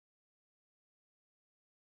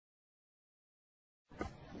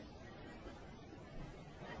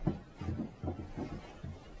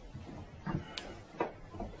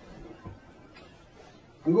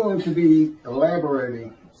I'm going to be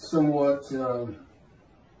elaborating somewhat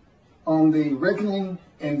on the reckoning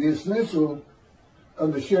and dismissal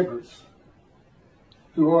of the shepherds,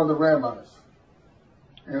 who are the rabbis.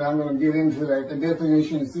 And I'm going to get into that, the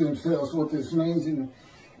definitions themselves, what this means, and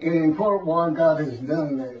in part why God has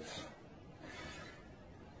done this.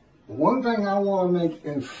 One thing I want to make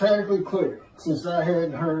emphatically clear, since I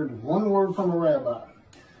hadn't heard one word from a rabbi,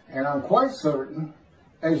 and I'm quite certain,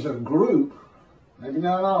 as a group, maybe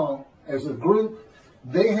not all, as a group,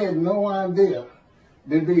 they had no idea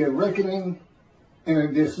there'd be a reckoning and a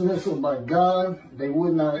dismissal by God. They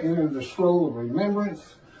would not enter the scroll of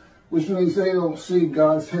remembrance, which means they don't see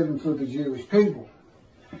God's heaven for the Jewish people,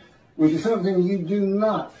 which is something you do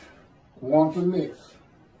not want to miss.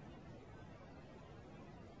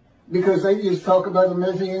 Because they just talk about the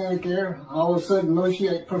Messianic era. All of a sudden,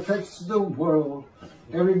 Moshiach perfects the world.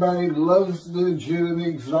 Everybody loves the Jew and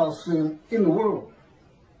exalts him in the world.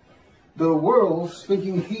 The world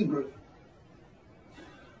speaking Hebrew.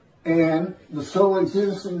 And the sole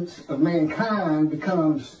existence of mankind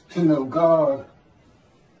becomes to know God.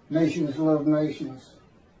 Nations love nations.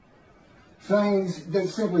 Things that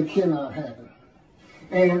simply cannot happen.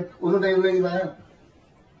 And what do they leave out?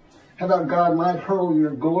 How about God might hurl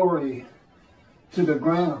your glory to the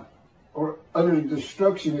ground or utter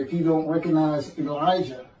destruction if you don't recognize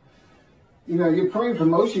Elijah? You know, you're praying for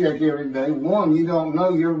Moshiach every day. One, you don't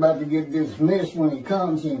know you're about to get dismissed when he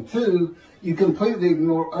comes. And two, you completely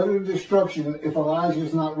ignore utter destruction if Elijah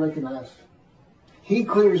is not recognized. He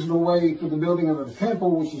clears the way for the building of the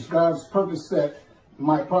temple, which is God's purpose that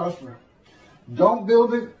might prosper. Don't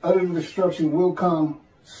build it, utter destruction will come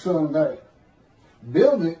someday.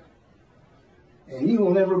 Build it, and you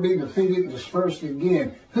will never be defeated and dispersed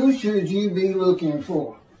again. Who should you be looking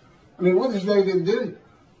for? I mean, what does David do?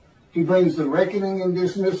 He brings the reckoning and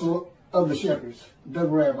dismissal of the shepherds, the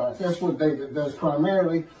rabbis. That's what David does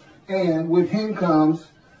primarily. And with him comes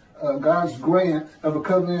God's grant of a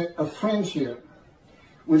covenant of friendship,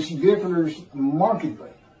 which differs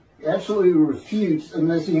markedly, absolutely refutes a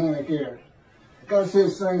Messianic era. God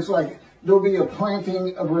says things like, there'll be a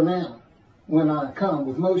planting of renown when I come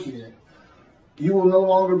with Moshiach. You will no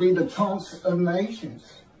longer be the taunts of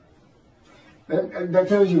nations. That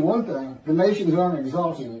tells you one thing. The nations aren't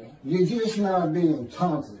exalting you. You're just not being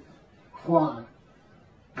taunted. Why?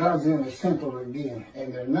 God's in his temple again.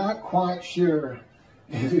 And they're not quite sure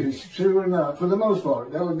if it's true or not. For the most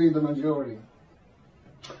part, that would be the majority.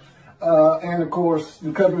 And of course,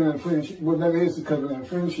 the covenant of friendship. Well, that is the covenant of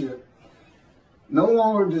friendship. No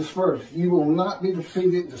longer dispersed. You will not be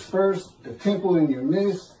defeated, dispersed. The temple in your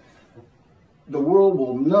midst. The world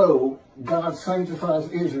will know God sanctifies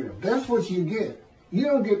Israel. That's what you get. You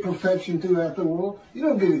don't get perfection throughout the world. You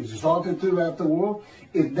don't get exalted throughout the world.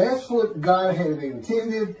 If that's what God had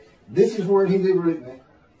intended, this is where he did written it.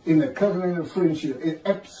 In the covenant of friendship. It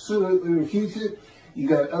absolutely refutes it. You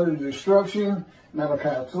got utter destruction.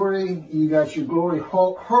 Malachi 3. You got your glory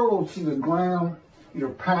hurled to the ground.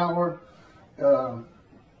 Your power.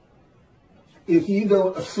 If you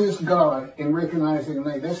don't assist God in recognizing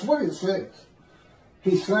me. That's what it says.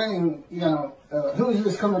 He's saying, you know, who is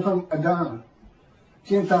this coming from? Adam,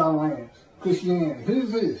 Gentile lands, Christianity.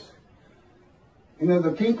 Who's this? You know,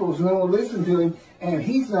 the peoples no one listen to him, and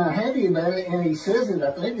he's not happy about it, and he says it,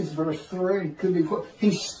 I think it's verse 3, could be,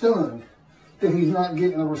 he's stunned that he's not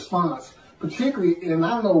getting a response. Particularly, and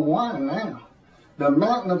I know why now, the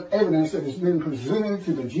mountain of evidence that has been presented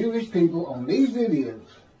to the Jewish people on these videos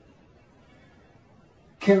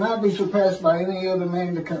cannot be surpassed by any other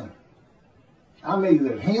man to come. I'm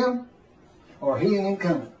either him or he ain't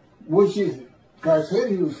coming. Which is it? God said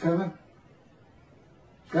he was coming.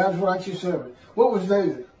 God's righteous servant. What was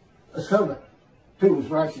David? A servant who was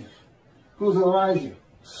righteous. Who was Elijah?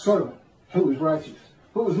 Servant who was righteous.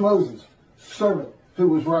 Who was Moses? Servant who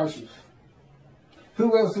was righteous.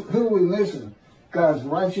 Who else? Who we listen? God's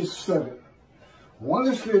righteous servant. One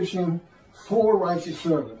description, 4 righteous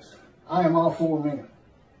servants. I am all 4 men.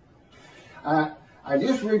 I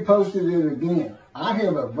just reposted it again. I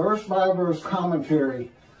have a verse-by-verse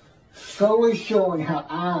commentary solely showing how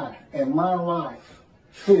I and my life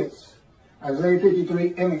fits Isaiah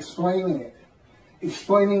 53 and explaining it.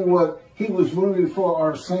 Explaining what he was wounded for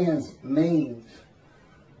our sins means.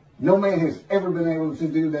 No man has ever been able to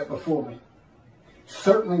do that before me.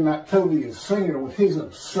 Certainly not Toby Singer with his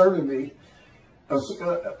absurdity,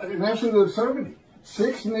 an absolute absurdity.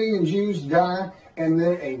 6 million Jews die and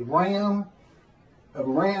then a ram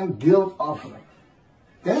guilt offering.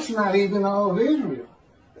 That's not even all of Israel.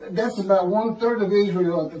 That's about 1/3 of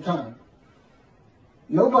Israel at the time.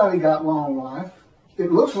 Nobody got long life.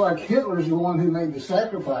 It looks like Hitler's the one who made the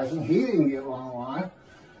sacrifice, and he didn't get long life.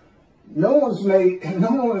 No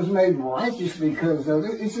one is made righteous because of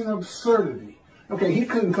it. It's an absurdity. Okay, he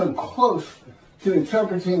couldn't come close to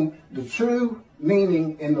interpreting the true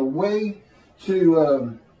meaning and the way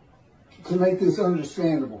to make this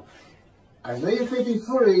understandable. Isaiah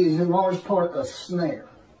 53 is in large part a snare.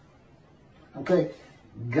 Okay,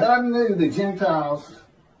 God knew the Gentiles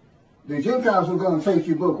were going to take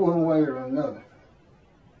your book one way or another.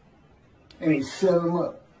 And he set them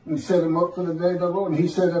up. And set them up for the day of the Lord. And he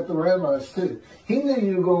set up the rabbis too. He knew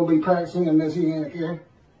you were going to be practicing a Messianic era.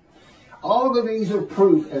 All of these are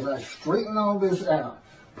proof, as I straighten all this out,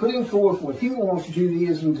 putting forth what he wants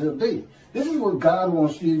Judaism to be. This is what God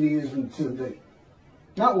wants Judaism to be.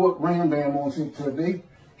 Not what Rambam wants it to be.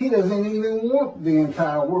 He doesn't even want the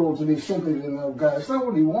entire world to be simply to know God. It's not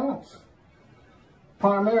what he wants.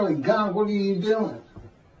 Primarily, God, what are you doing?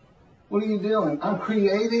 What are you doing? I'm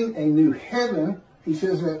creating a new heaven, he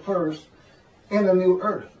says that first, and a new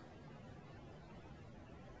earth.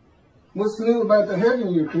 What's new about the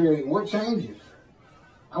heaven you're creating? What changes?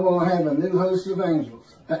 I'm going to have a new host of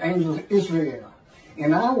angels, the angels of Israel.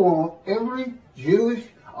 And I want every Jewish,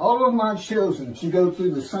 all of my children to go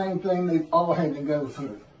through the same thing they've all had to go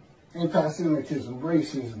through. Anti-Semitism,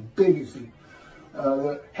 racism, bigotry,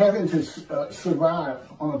 having to survive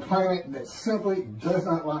on a planet that simply does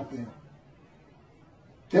not like them.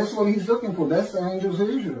 That's what he's looking for. That's the angels of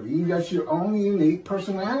Israel. You got your own unique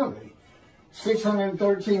personality.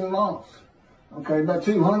 613 laws. Okay, about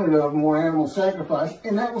 200 of them were animal sacrifice,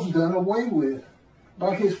 and that was done away with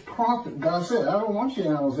by his prophet. God said, I don't want your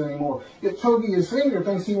animals anymore. Yet Toby Singer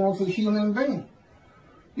thinks he wants a human being.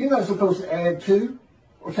 You're not supposed to add to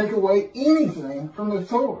or take away anything from the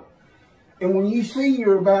Torah. And when you see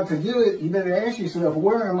you're about to do it, you better ask yourself,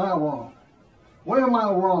 where am I wrong? Where am I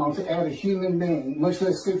wrong to add a human being, much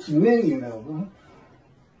less 6 million of them?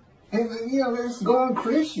 And, let's go on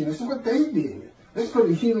Christian. That's what they did. Let's put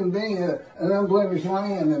a human being in an unblemished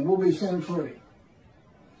lamb and we'll be sin free.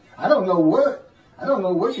 I don't know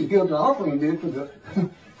what your guilt offering did for the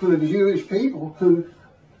for the Jewish people who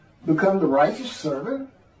become the righteous servant.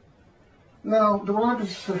 No, the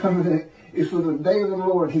righteous servant is for the day of the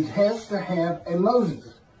Lord. He has to have a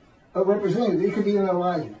Moses, a representative. It could be an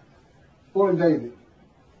Elijah or a David.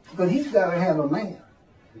 But he's got to have a man.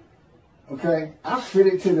 Okay? I fit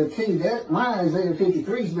it to the T. My Isaiah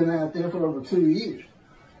 53 has been out there for over 2 years.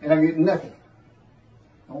 And I get nothing.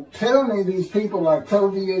 Don't tell me these people like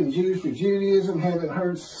Tovia and Jews for Judaism haven't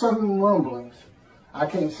heard some rumblings. I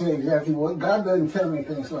can't say exactly what. God doesn't tell me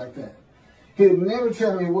things like that. He'll never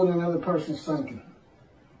tell me what another person's thinking.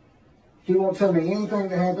 He won't tell me anything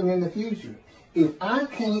to happen in the future. If I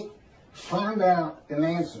can't find out an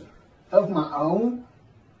answer of my own,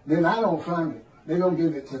 then I don't find it. They don't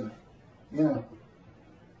give it to me.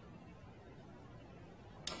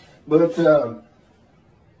 But,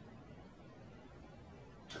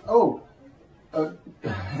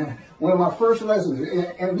 one of my first lessons,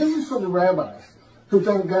 and this is for the rabbis who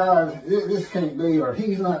think God, this can't be, or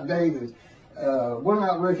he's not David. We're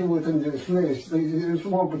not reckoning with him to dismiss. They just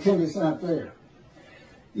won't pretend it's not there.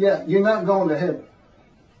 Yeah, you're not going to heaven.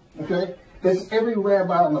 Okay? That's every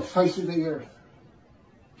rabbi on the face of the earth.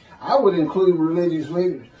 I would include religious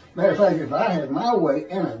leaders. Matter of fact, if I had my way,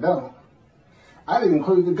 and I don't, I'd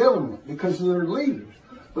include the government because they're leaders.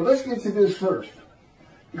 But let's get to this first.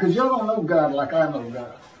 Because y'all don't know God like I know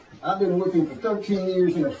God. I've been with him for 13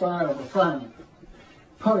 years in a fire of refinement,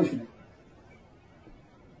 punishment,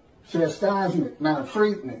 chastisement,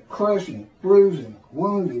 maltreatment, crushing, bruising,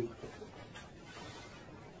 wounding.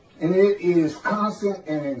 And it is constant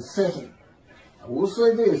and incessant. I will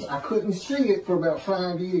say this, I couldn't see it for about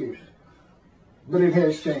 5 years, but it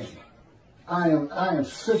has changed me. I am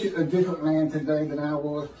such a different man today than I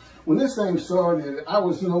was. When this thing started, I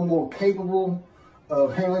was no more capable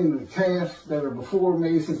of handling the tasks that are before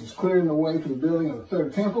me, since it's clearing the way for the building of the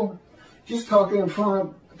third temple. Just talking in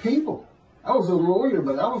front of people. I was a lawyer,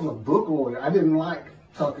 but I was a book lawyer. I didn't like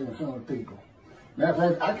talking in front of people. Matter of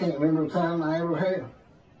fact, I can't remember a time I ever had.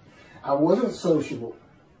 I wasn't sociable.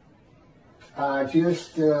 I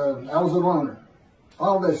was a loner.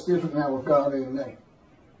 All that's different now with God in me.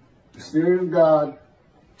 The Spirit of God,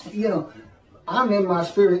 I'm in my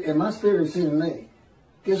spirit, and my spirit's in me.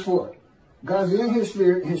 Guess what? God's in his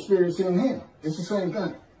spirit's in him. It's the same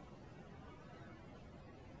thing.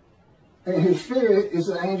 And his spirit is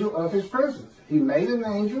an angel of his presence. He made an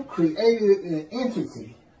angel, created an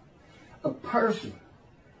entity, a person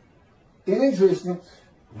in existence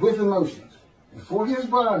with emotions. And for his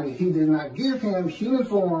body, he did not give him human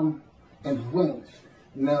form and wings.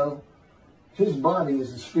 No, His body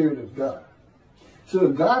is the Spirit of God. So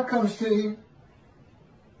if God comes to you,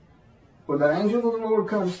 or the angel of the Lord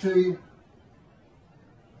comes to you,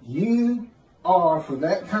 you are, for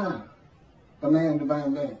that time, a man of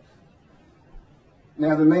divine being.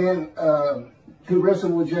 Now the man who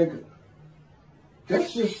wrestled with Jacob,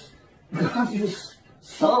 that's just, God just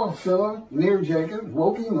saw a fella near Jacob,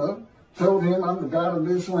 woke him up, told him, I'm the God of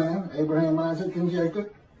this land, Abraham, Isaac, and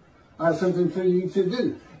Jacob. I have something for you to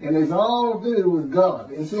do. And it's all to do with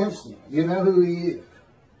God. It's instant. You know who he is.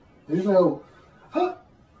 There's no, huh?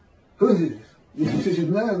 Who is this? There's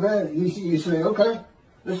none of that. You say, okay,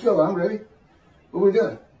 let's go. I'm ready. What we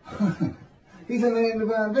done? He's a man of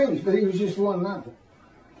divine beings, but he was just one nothing.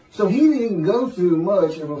 So he didn't go through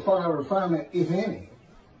much of a fire refinement, if any.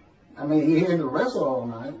 I mean, he had to wrestle all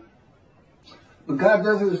night. But God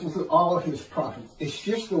does this with all his prophets. It's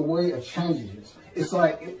just the way it changes. It's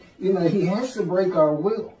like, you know, he has to break our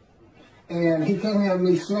will. And he can't have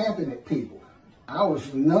me snapping at people. I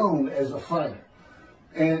was known as a fighter.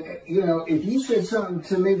 And, you know, if you said something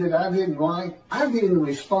to me that I didn't like, I didn't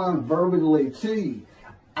respond verbally to you.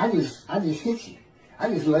 I just hit you. I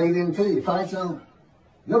just laid into you. Fights on.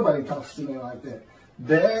 Nobody talks to me like that.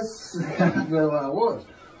 That's the kind of girl I was.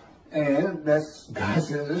 And that's, God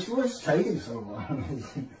says, this was taking so long.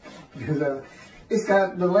 Because it's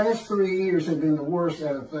got, the last 3 years have been the worst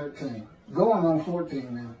out of 13. Going on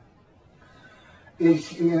 14 now.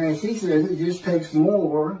 It's, you know, as he says, it just takes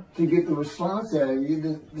more to get the response out of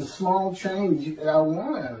you, the small change I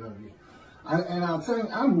want out of you. And I'll tell you,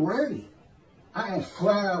 I'm ready. I am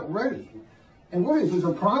flat out ready. And what is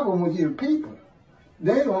a problem with your people?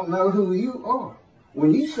 They don't know who you are.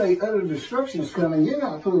 When you say utter destruction is coming, you're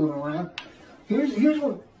not fooling around. Here's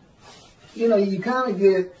what, you know, you kind of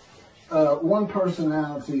get one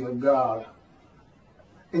personality of God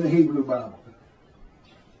in the Hebrew Bible.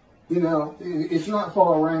 You know, it's not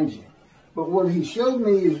far-ranging. But what he showed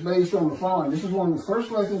me is based on the following. This is one of the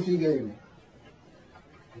first lessons he gave me.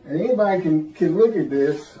 And anybody can look at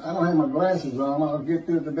this. I don't have my glasses on. I'll get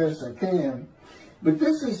through it the best I can. But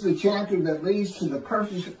this is the chapter that leads to the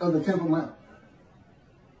purchase of the Temple Mount.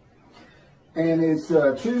 And it's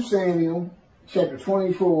 2 Samuel chapter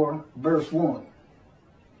 24, verse 1.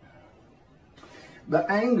 The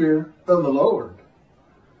anger of the Lord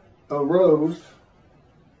arose.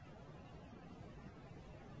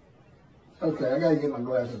 Okay, I got to get my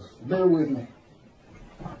glasses. Bear with me.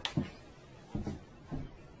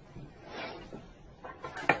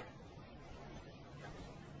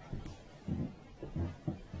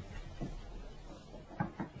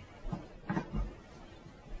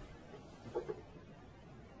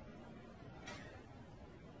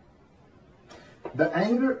 The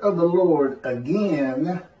anger of the Lord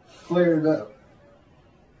again flared up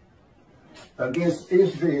against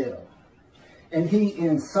Israel. And he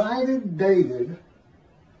incited David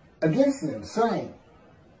against them, saying,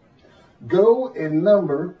 go and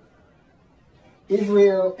number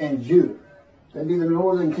Israel and Judah. That'd be the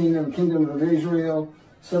northern kingdom, kingdom of Israel,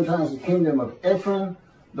 sometimes the kingdom of Ephraim,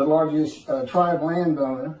 the largest tribe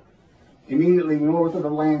landowner, immediately north of the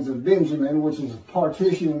lands of Benjamin, which is a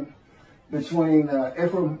partition between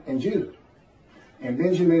Ephraim and Judah. And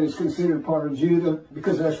Benjamin is considered part of Judah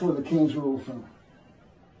because that's where the kings rule from.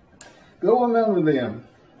 Go and number them.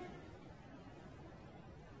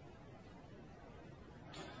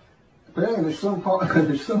 Apparently there's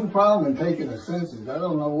some problem in taking a census. I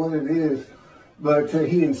don't know what it is, but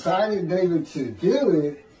he incited David to do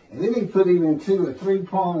it, and then he put him into a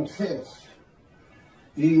three-pronged test.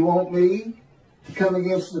 Do you want me to come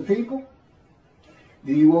against the people?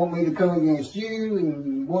 Do you want me to come against you?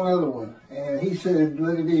 And one other one. And he said,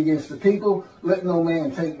 let it be against the people. Let no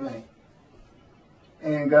man take me.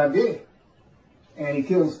 And God did. And he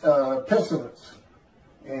kills pestilence.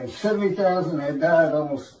 And 70,000 had died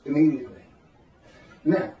almost immediately.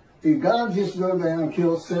 Now, did God just go down and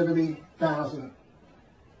kill 70,000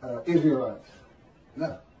 Israelites?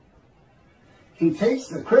 No. He takes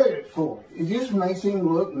the credit for it. It just makes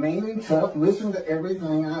him look mean and tough. Listen to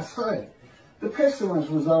everything I say. The pestilence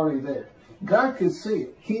was already there. God could see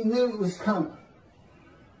it. He knew it was coming.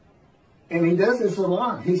 And he does this a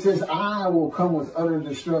lot. He says, I will come with utter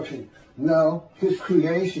destruction. No, his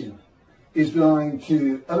creation is going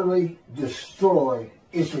to utterly destroy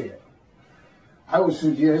Israel. I would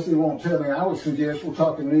suggest, he won't tell me, I would suggest we're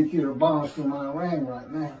talking nuclear bombs from Iran right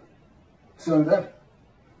now. Someday.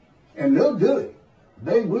 And they'll do it.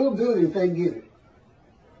 They will do it if they get it.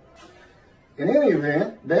 In any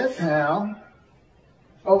event, that's how.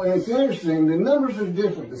 Oh, and it's interesting, the numbers are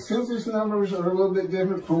different. The census numbers are a little bit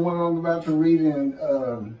different from what I'm about to read in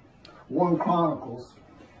 1 Chronicles.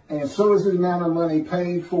 and so is the amount of money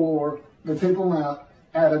paid for the Temple Mount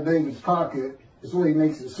out of David's pocket, is what he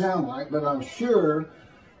makes it sound like, but I'm sure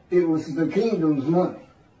it was the kingdom's money.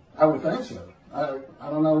 I would think so. I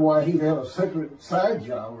don't know why he'd have a separate side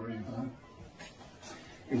job or anything.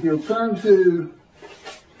 If you'll turn to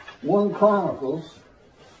 1 Chronicles,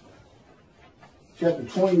 chapter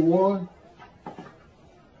 21,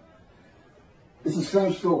 it's the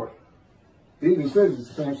same story. It even says it's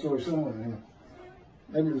the same story somewhere in here.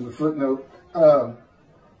 Maybe there's a footnote.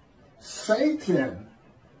 Satan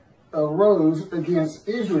arose against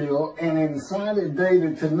Israel and incited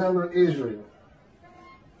David to number Israel.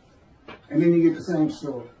 And then you get the same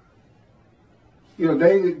story. You know,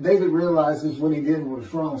 David realizes what he did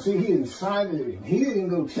was wrong. See, he incited him. He didn't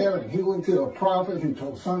go tell him. He went to a prophet who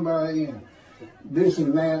told somebody and this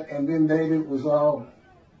and that. And then David was all,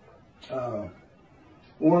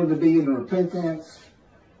 wanted to be in repentance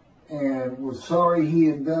and was sorry he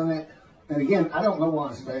had done it. And again, I don't know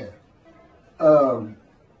why it's bad.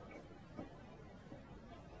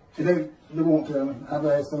 They won't tell me. I've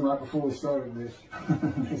asked them right before we started this.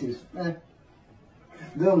 They just,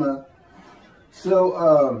 they'll know.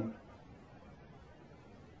 So,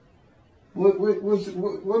 what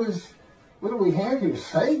do we have here?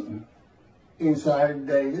 Satan incited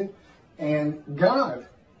David, and God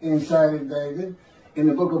incited David in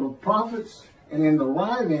the book of the prophets, and in the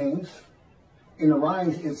writings. In the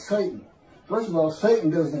writings, it's Satan. First of all, Satan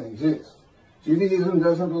doesn't exist. Judaism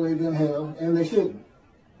doesn't believe in hell, and they shouldn't.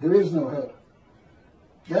 There is no hell.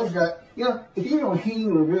 God's got, you know, if you don't heed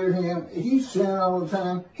and revere him, if you sin all the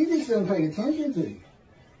time, he just doesn't pay attention to you.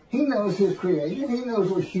 He knows his creation. He knows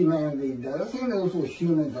what humanity does. He knows what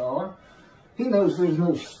humans are. He knows there's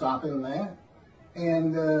no stopping that.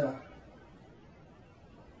 And, I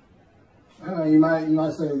don't know, you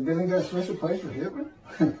might say, didn't he got a special place for Hitler?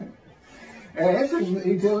 And answer,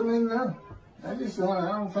 he tells me no. I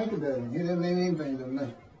don't think about him. He doesn't mean anything to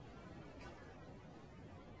me.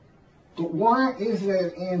 But why is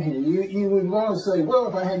that in here? You would want to say, well,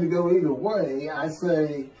 if I had to go either way, I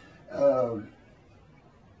say 1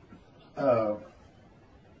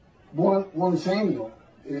 Samuel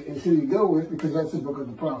is who you go with, because that's the book of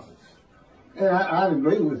the prophets. And I'd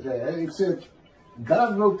agree with that, except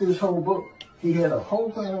God wrote this whole book. He had a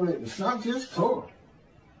whole thing written. It's not just Torah.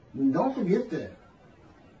 Don't forget that.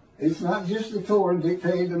 It's not just the Torah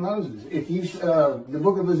dictated to Moses. If you, the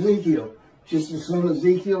book of Ezekiel, just as soon as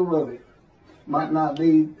Ezekiel wrote it. Might not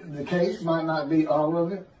be the case, might not be all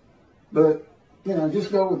of it, but, you know,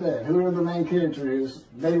 just go with that. Whoever the main character is,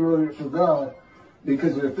 they wrote it for God,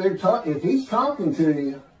 because if he's talking to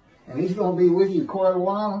you, and he's going to be with you quite a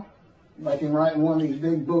while, like in writing one of these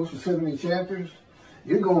big books with 70 chapters,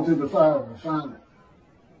 you're going through the fire of refinement.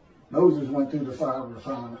 Moses went through the fire of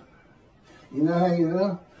refinement. You know how you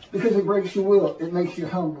know? Because it breaks your will. It makes you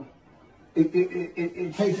humble.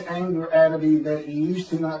 It takes anger out of you that you used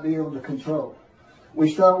to not be able to control. We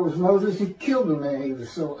started with Moses. He killed a man. He was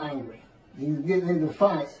so angry. He was getting into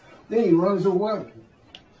fights. Then he runs away.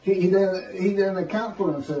 He doesn't account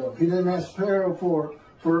for himself. He doesn't ask Pharaoh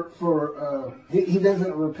he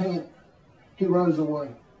doesn't repent. He runs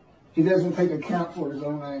away. He doesn't take account for his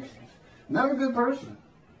own actions. Not a good person.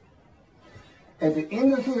 At the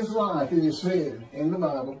end of his life, it is said in the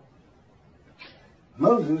Bible,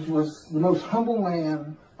 Moses was the most humble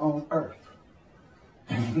man on earth.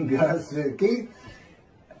 And God said, Keith,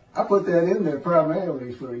 I put that in there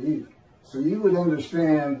primarily for you. So you would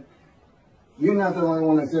understand you're not the only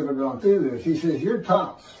one that's ever gone through this. He says, you're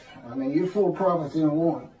tops. I mean, you're 4 prophets in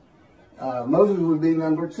one. Moses would be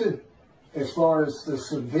number 2 as far as the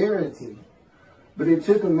severity. But it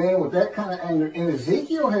took a man with that kind of anger. And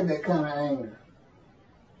Ezekiel had that kind of anger.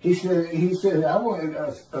 He said, I wanted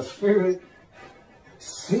a spirit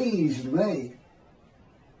seized me,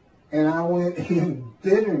 and I went in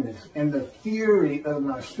bitterness and the fury of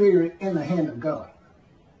my spirit in the hand of God.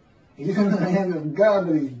 He's in the hand of God,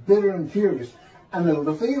 but he's bitter and furious. I know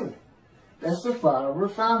the feeling. That's the fire of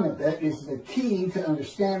refinement. That is the key to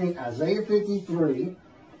understanding Isaiah 53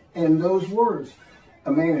 and those words.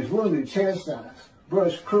 A man is wounded, chastised,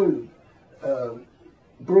 brushed,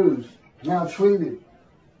 bruised, maltreated,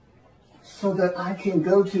 so that I can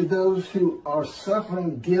go to those who are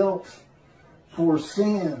suffering guilt for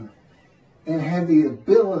sin and have the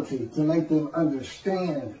ability to make them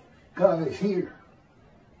understand God is here.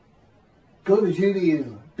 Go to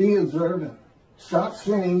Judaism. Be observant. Stop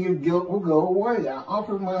sinning. Your guilt will go away. I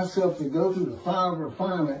offered myself to go through the fire of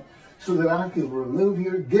refinement so that I could remove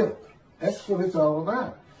your guilt. That's what it's all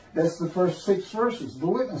about. That's the first 6 verses, the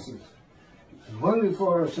witnesses. Wounded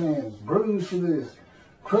for our sins, bruised for this,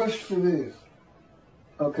 crushed for this,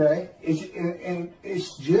 Okay? And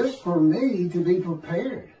it's just for me to be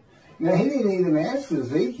prepared. Now, he didn't even ask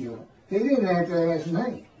Ezekiel. He didn't have to ask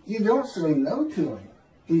me. You don't say no to him.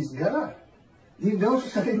 He's God. You don't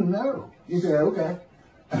say no. You say, okay.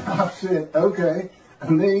 I've said, okay,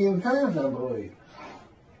 1,000,000 times, I believe.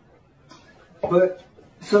 But,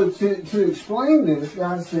 so to explain this,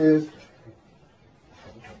 God says,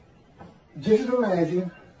 just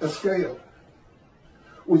imagine a scale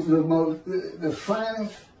with the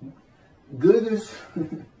finest, goodest,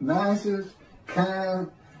 nicest, kind,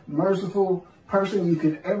 merciful person you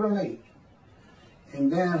could ever meet. And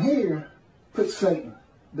down here, put Satan,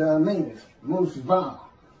 the meanest, most vile,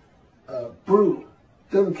 brutal,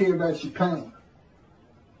 doesn't care about your pain.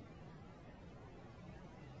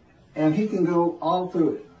 And he can go all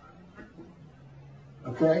through it.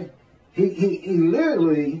 Okay? He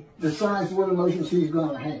literally decides what emotions he's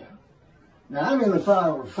going to have. Now, I'm in the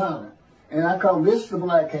fire of refinement, and I call this the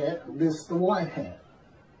black hat, this the white hat.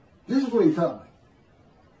 This is what he taught me.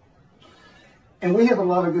 And we have a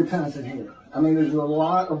lot of good times in here. I mean, there's a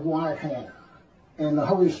lot of white hat, and the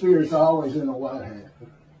Holy Spirit's always in the white hat.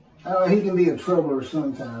 He can be a troubler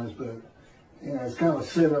sometimes, but you know, it's kind of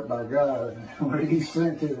set up by God, where he's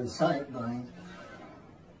sent to incite things.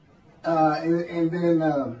 And then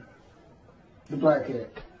the black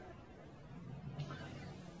hat.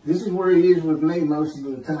 This is where he is with me most of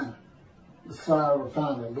the time. The fire of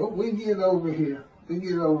refinement. But we get over here. We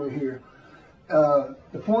get over here.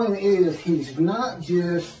 The point is, he's not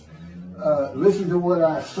just listen to what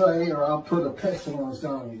I say, or I'll put a pestilence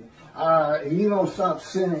on you. If you don't stop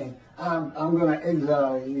sinning, I'm going to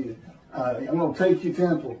exile you. I'm going to take your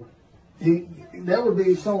temple. That would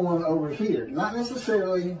be someone over here. Not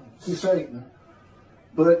necessarily to Satan,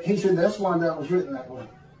 but he said that's why that was written that way.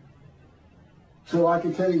 So I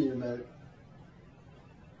can tell you about it.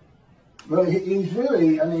 But he's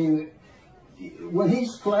really, I mean, when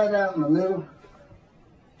he's flat out in the middle,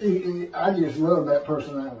 I just love that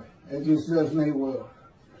personality. It just does me well.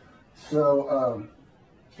 So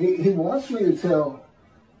he wants me to tell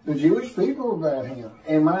the Jewish people about him.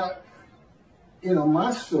 And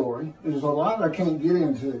my story, there's a lot I can't get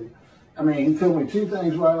into. I mean, he told me two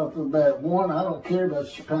things right off the bat. One, I don't care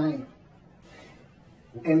about your pain.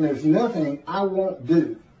 And there's nothing I won't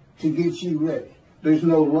do to get you ready. There's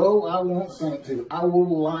no low I won't sink to. I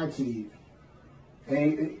will lie to you.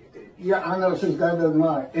 And yeah, I know since God doesn't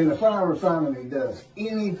lie. In the fire of refinement, he does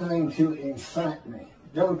anything to incite me.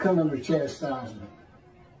 That would come under chastisement.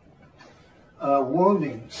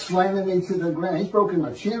 Wounding, slamming me to the ground. He's broken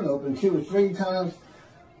my chin open 2 or 3 times.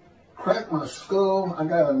 Cracked my skull. I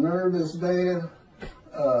got a nerve that's bad.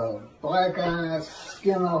 Black eyes,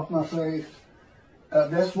 skin off my face.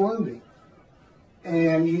 That's wounding.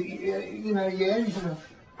 And you ask yourself,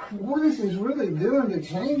 what is this really doing to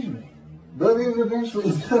change me? But it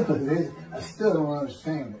eventually does. I still don't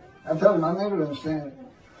understand it. I told him I never understand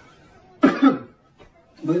it.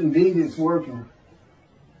 But indeed it's working.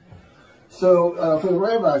 So for the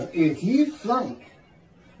rabbis, if you think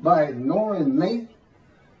by ignoring me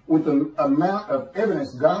with the amount of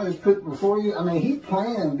evidence God has put before you, I mean, he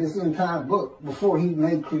planned this entire book before he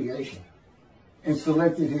made creation and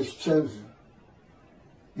selected his chosen.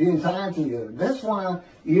 The entirety of it. That's why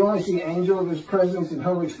you only see angel of his presence and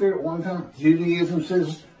Holy Spirit one time. Judaism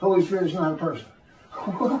says Holy Spirit is not a person.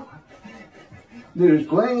 There's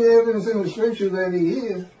plenty of evidence in the scripture that he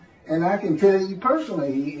is, and I can tell you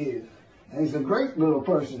personally he is. And he's a great little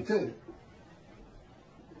person too.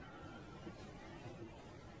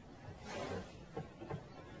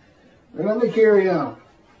 But let me carry on.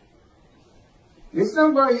 It's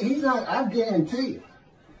nobody, he's not, I guarantee you.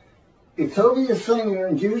 If Toby Singer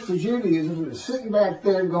and Jews for Judaism were sitting back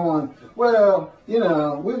there going, well,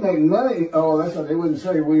 we make money. Oh, that's what they wouldn't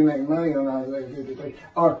say, we make money on Isaiah 53.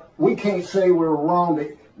 Or we can't say we're wrong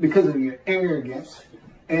because of your arrogance.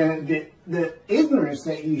 And the ignorance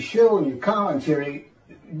that you show in your commentary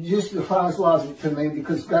just defies logic to me,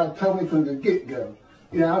 because God told me from the get-go.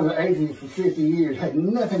 I was an atheist for 50 years, had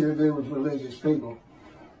nothing to do with religious people.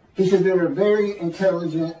 He said they're very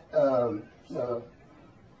intelligent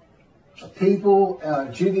people.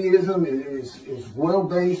 Judaism is well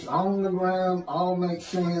based, on the ground, all makes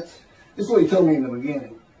sense. This is what he told me in the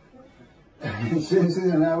beginning. And since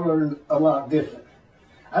then, I learned a lot different.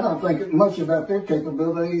 I don't think much about their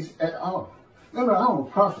capabilities at all. Remember, I'm a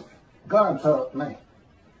prophet. God taught me.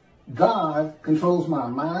 God controls my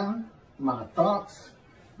mind, my thoughts,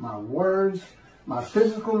 my words, my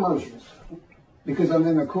physical motions, because I'm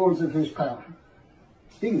in the cords of his power.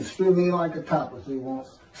 He can spin me like a top if he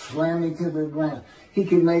wants, slam me to the ground. He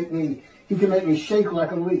can make me shake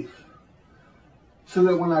like a leaf. so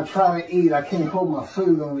that when I try to eat, I can't hold my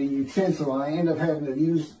food on the utensil. I end up having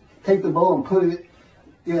to take the bowl and put it,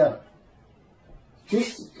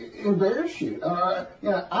 just embarrass you.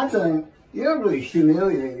 I think you're really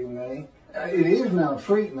humiliating me. It is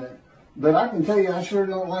maltreatment, but I can tell you I sure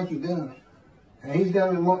don't like you doing it. And he's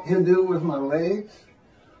done it, he'll do it with my legs,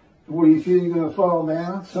 where you feel you're going to fall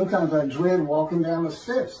down. Sometimes I dread walking down the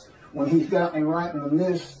steps when he's got me right in the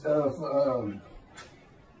midst of,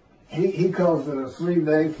 he calls it a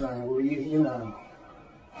 3-day thing, where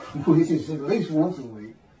which is at least once a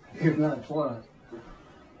week, if not twice.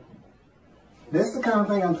 That's the kind of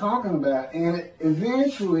thing I'm talking about. And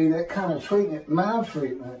eventually that kind of treatment,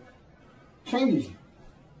 maltreatment, changes you.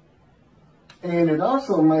 And it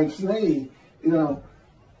also makes me, I know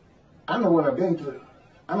what I've been through.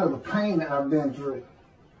 I know the pain that I've been through.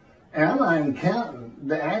 And I'm not even counting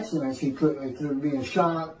the accidents he put me through, being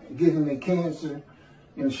shot, giving me cancer,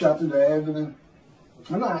 shot through the abdomen.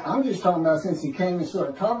 I'm just talking about since he came and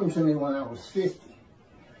started talking to me when I was 50.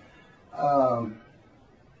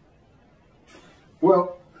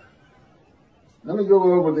 Well, let me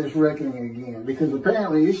go over this reckoning again, because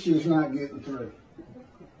apparently it's just not getting through.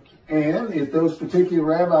 And if those particular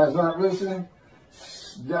rabbis aren't listening,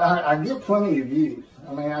 I get plenty of views.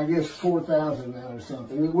 I mean, I guess 4,000 now or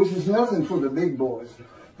something, which is nothing for the big boys.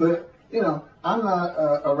 But, I'm not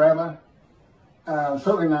a rabbi.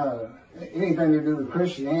 Certainly not anything to do with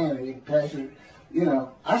Christianity, Pastor.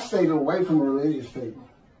 I stayed away from religious people.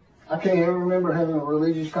 I can't ever remember having a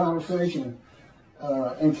religious conversation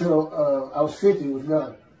until I was 50 with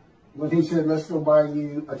God. When he said, let's go buy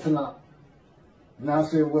you a Tanakh. And I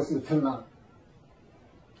said, what's the Tanakh?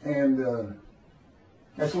 And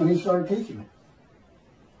that's when he started teaching me.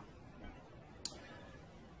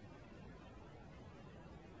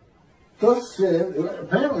 Thus said,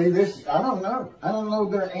 apparently this, I don't know. I don't know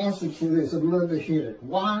their answer to this. I'd love to hear it.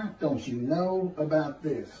 Why don't you know about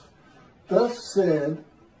this? Thus said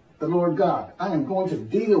the Lord God, I am going to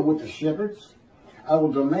deal with the shepherds. I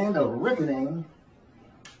will demand a reckoning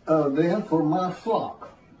of them for my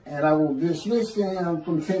flock, and I will dismiss them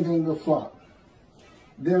from tending the flock.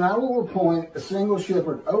 Then I will appoint a single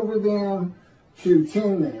shepherd over them to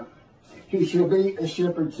tend them. He shall be a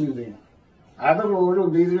shepherd to them. I, the Lord,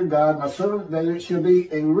 will be their God. My servant David shall be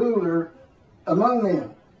a ruler among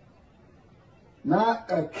them.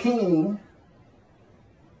 Not a king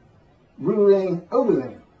ruling over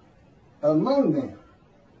them, among them.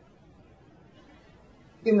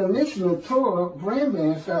 In the Mishnah Torah,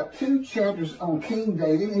 Rambam's got 2 chapters on King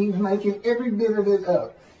David, and he's making every bit of it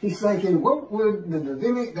up. He's thinking, what would the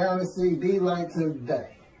Davidic dynasty be like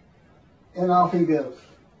today? And off he goes.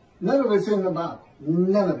 None of it's in the Bible.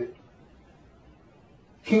 None of it.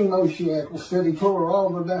 King Moshiach will study Torah all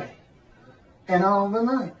the day and all the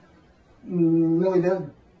night. No, he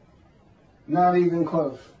doesn't. Not even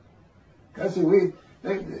close. Because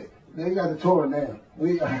they got the Torah down.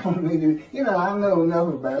 I don't need to, I know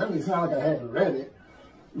enough about it. It's not like I haven't read it,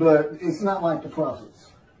 but it's not like the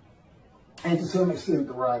prophets. And to some extent,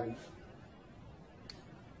 the writings.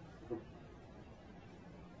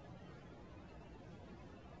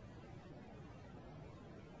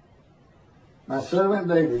 My servant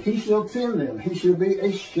David, he shall tend them. He shall be a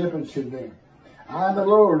shepherd to them. I, the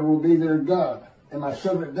Lord, will be their God, and my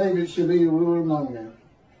servant David shall be a ruler among them.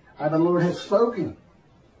 I, the Lord, have spoken,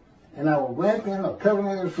 and I will grant them a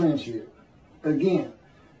covenant of friendship. Again,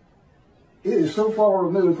 it is so far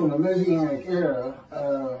removed from the Messianic era.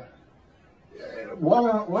 Why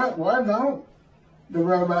don't the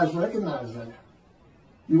rabbis recognize that?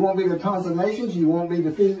 You won't be the tongues of nations. You won't be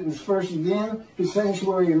defeated and dispersed again. His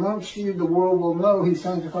sanctuary amongst you, the world will know. He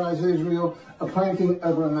sanctifies Israel, a planting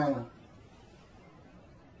of renown.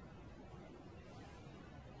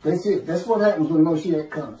 That's it. That's what happens when Moshiach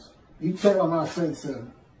comes. You tell him I said so.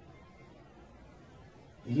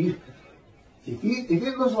 If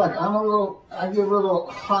it looks like I get a little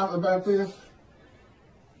hot about this,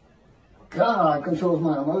 God controls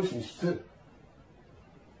my emotions too.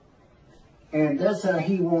 And that's how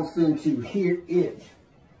he wants them to hear it.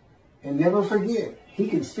 And never forget, he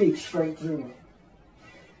can speak straight through me.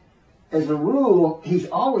 As a rule, he's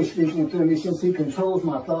always speaking through me since he controls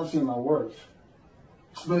my thoughts and my words.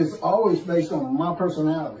 But it's always based on my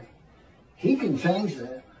personality. He can change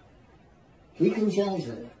that. He can change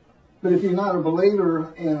that. But if you're not a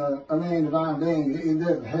believer in a man divine being, it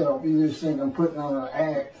doesn't help. You just think I'm putting on an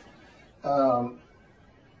act.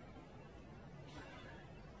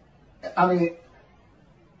 I mean,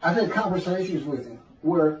 I've had conversations with him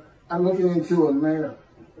where I'm looking into a mirror,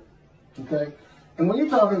 okay? And when you're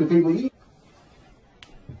talking to people,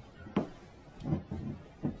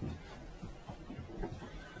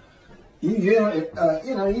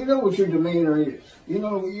 You know what your demeanor is. You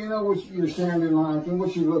know what you're sounding like and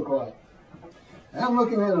what you look like. And I'm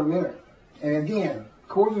looking in a mirror, and again,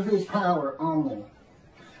 according to His power on me,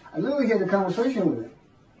 I literally had a conversation with Him.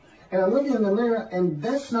 And I look in the mirror, and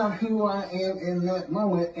that's not who I am in that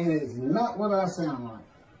moment, and it's not what I sound like.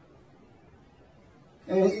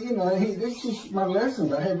 And, it's just my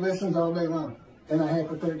lessons. I have lessons all day long, and I have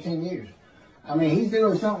for 13 years. I mean, He's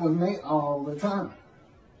doing something with me all the time.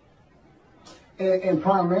 And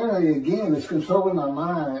primarily, again, it's controlling my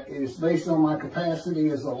mind. It's based on my capacity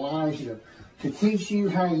as Elijah to teach you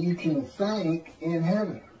how you can think in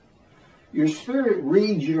heaven. Your spirit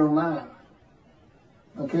reads your mind.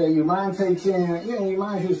 Okay, your mind takes in, your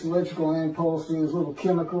mind's just electrical impulses, little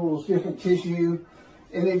chemicals, different tissue,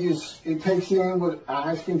 and it takes in what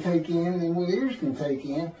eyes can take in and what ears can take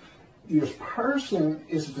in. Your person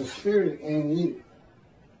is the spirit in you,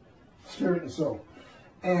 spirit and soul.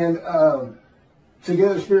 And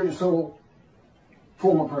together, spirit and soul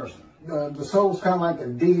form a person. The soul's kind of like the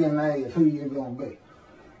DNA of who you're going to be.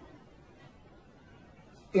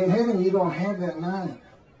 In heaven, you don't have that mind.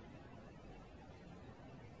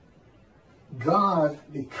 God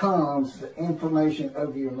becomes the information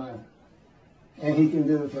of your mind. And He can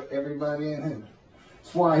do it for everybody in heaven.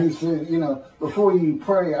 That's why He said, before you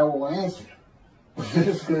pray, I will answer.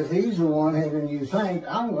 Just because He's the one having you think,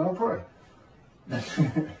 I'm going to pray.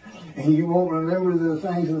 And you won't remember the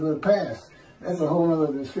things of the past. That's a whole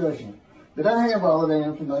other discussion. But I have all of that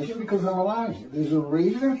information because I'm Elijah. There's a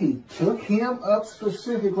reason He took him up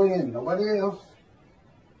specifically and nobody else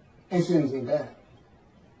and sends him back.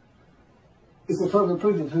 It's a further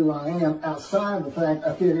proof of who I am outside the fact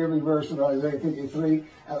I fit every verse of Isaiah 53,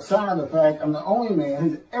 outside the fact I'm the only man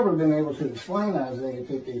who's ever been able to explain Isaiah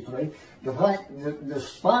 53. The fact that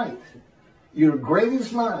despite your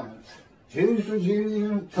greatest minds, Jews for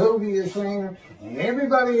Jews, Toby the singer, and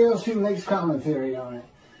everybody else who makes commentary on it,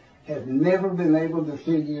 have never been able to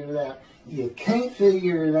figure it out. You can't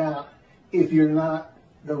figure it out if you're not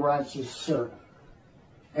the righteous servant.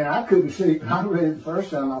 And I couldn't see, I read it the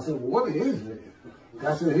first time, I said, what is this?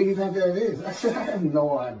 I said, who do you think that is? I said, I have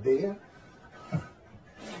no idea.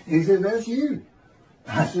 He said, that's you.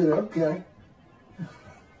 I said, okay.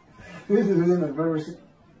 This is in the verse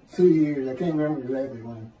 2 years, I can't remember exactly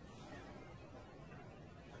when.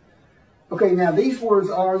 Okay, now these words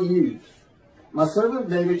are used. My servant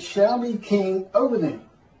David shall be king over them.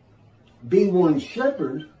 Be one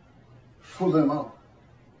shepherd for them all.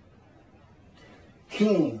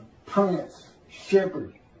 King, prince,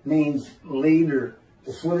 shepherd means leader.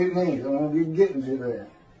 That's what it means. I won't be getting to that.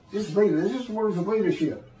 Just leader. This is words of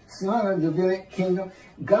leadership. It's not a Davidic kingdom.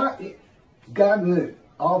 God knew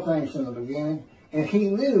all things from the beginning. And He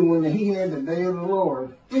knew when He had the day of the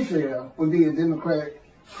Lord, Israel would be a democratic,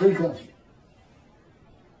 free country.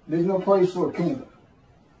 There's no place for a kingdom.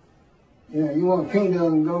 You want a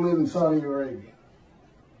kingdom, go live in Saudi Arabia.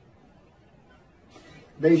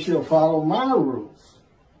 They shall follow my rules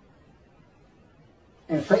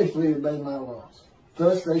and faithfully obey my laws.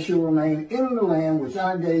 Thus they shall remain in the land which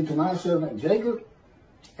I gave to my servant Jacob,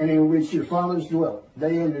 and in which your fathers dwelt.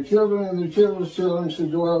 They and their children and their children's children shall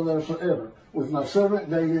dwell there forever, with my servant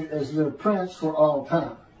David as their prince for all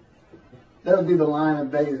time. That would be the line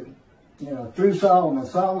of David. Through Solomon.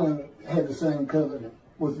 Solomon had the same covenant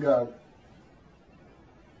with God.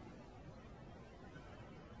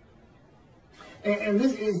 And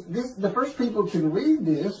the first people to read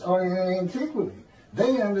this are in antiquity.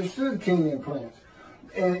 They understood king and prince.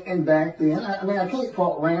 And back then, I can't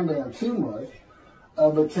fault Rambam too much,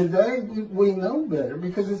 but today we know better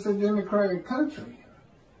because it's a democratic country.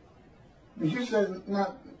 It's just that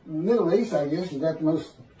not Middle East, I guess, has got the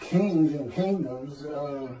most kings and kingdoms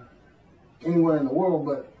anywhere in the world,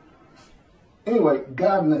 but anyway,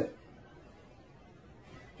 God knew.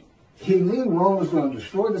 He knew Rome was going to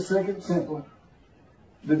destroy the second temple.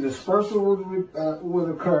 The dispersal would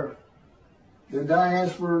occur. The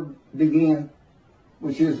diaspora begin,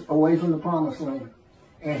 which is away from the promised land.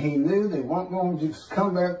 And He knew they weren't going to just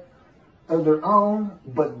come back of their own,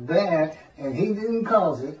 but that, and He didn't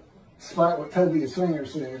cause it, despite what Toby the singer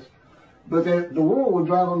says, but that the world would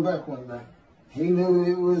drive them back one day. He knew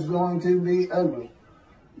it was going to be ugly.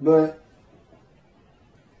 But,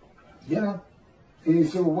 and He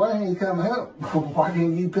said, well, why didn't you come help? Why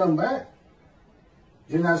didn't you come back?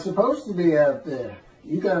 You're not supposed to be out there.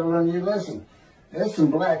 You got to learn your lesson. There's some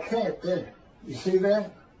black hat there. You see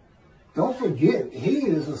that? Don't forget, He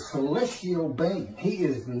is a celestial being. He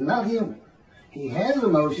is not human. He has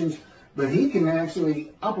emotions, but He can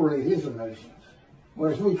actually operate His emotions,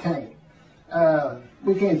 whereas we can't.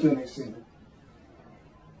 We can't to an extent.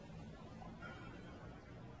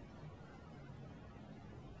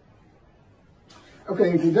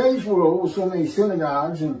 Okay, in today's world, with so many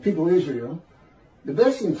synagogues and people of Israel, the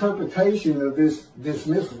best interpretation of this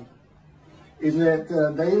dismissal is that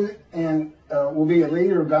they will be a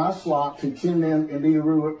leader of God's flock to tend them and be the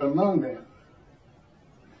ruler among them.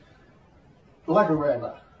 Like a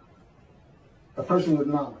rabbi, a person with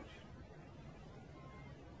knowledge,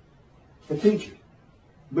 a teacher.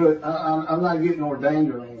 But I'm not getting ordained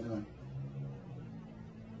or anything.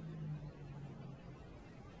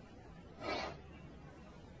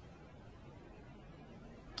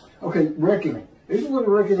 Okay, reckoning. This is what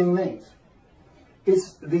reckoning means.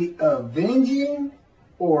 It's the avenging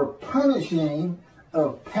or punishing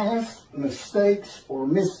of past mistakes or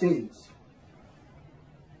misdeeds.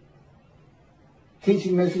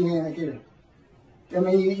 Teaching Messianic era. I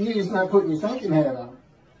mean, you're just not putting your thinking hat on.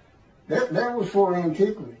 That was for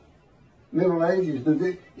antiquity, Middle Ages,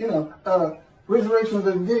 resurrection of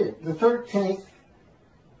the dead, the 13th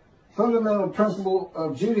fundamental principle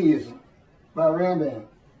of Judaism by Rambam.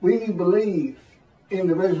 We believe in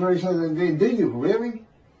the resurrection of the dead. Do you really?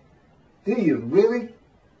 Do you really?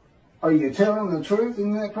 Are you telling the truth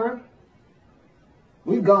in that prayer?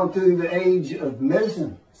 We've gone through the age of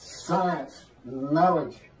medicine, science,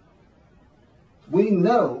 knowledge. We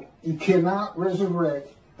know you cannot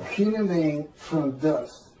resurrect a human being from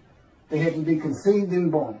dust. They have to be conceived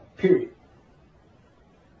and born, period.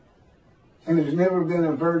 And there's never been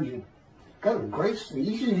a virgin. Got a great story.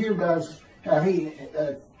 You should hear guys how he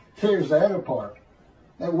tears that apart.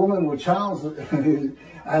 That woman with child,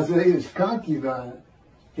 Isaiah's concubine,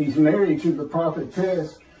 he's married to the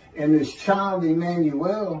prophetess, and this child,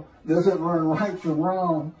 Emmanuel, doesn't learn right from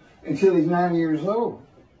wrong until he's 9 years old.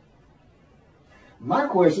 My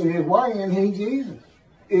question is, why isn't he Jesus?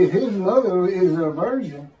 If his mother is a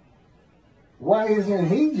virgin, why isn't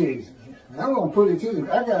he Jesus? I'm going to put it to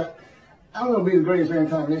you. I'm going to be the greatest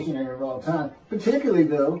anti-missionary of all time, particularly,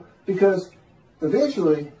 though, because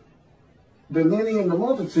eventually the many and the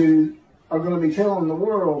multitude are going to be telling the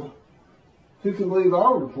world who can believe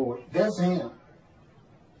our report. That's him.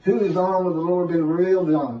 Who is the arm of the Lord been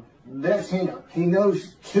revealed on? That's him. He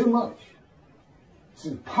knows too much. It's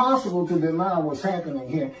impossible to deny what's happening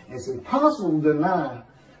here. It's impossible to deny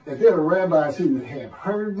that there are rabbis who have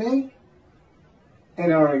heard me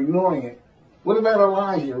and are ignoring it. What about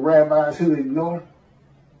Elijah? Rabbis who ignore?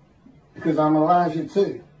 Because I'm Elijah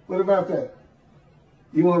too. What about that?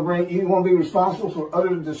 You want to be responsible for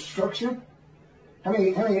utter destruction? How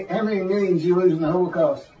many millions you lose in the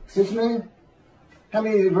Holocaust? 6 million? How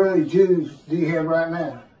many Israeli Jews do you have right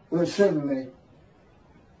now? Well, 7 million.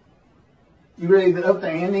 You ready to up the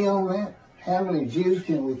ante on that? How many Jews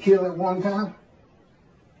can we kill at one time?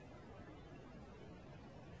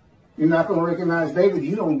 You're not going to recognize David.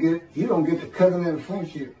 You don't get the covenant of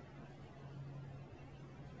friendship.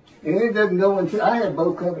 And it doesn't go into. I have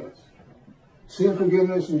both covenants. Sin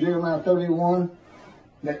forgiveness in Jeremiah 31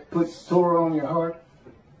 that puts Torah on your heart,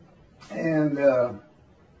 and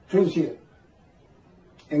friendship.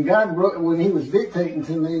 And God wrote, when he was dictating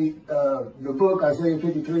to me the book, Isaiah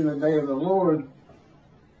 53, in the day of the Lord,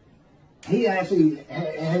 he actually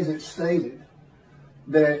has it stated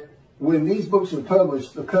that when these books are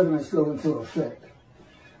published, the covenants go into effect.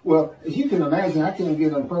 Well, as you can imagine, I can't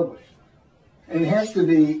get them published. And it has to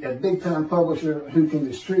be a big-time publisher who can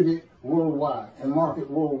distribute worldwide and market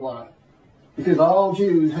worldwide. Because all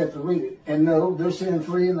Jews have to read it and know they're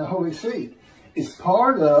sin-free in the Holy Seed. It's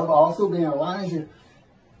part of also being Elijah.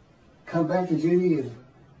 Come back to Judaism.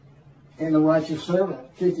 And the righteous servant,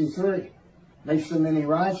 53. Makes so many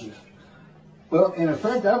righteous. Well, in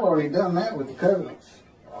effect, I've already done that with the covenants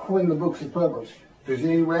when the books are published. If there's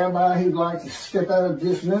any rabbi who'd like to step out of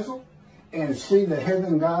dismissal and see the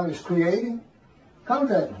heaven God is creating,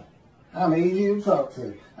 contact me. I'm easy to talk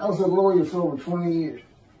to. I was a lawyer for over 20 years.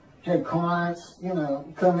 Had clients,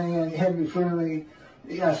 come in, had to be friendly.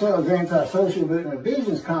 I said I was antisocial, but in a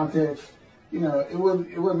business context, it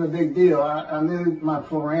wasn't a big deal. I knew my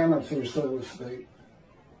parameters, so to speak.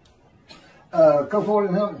 Come forward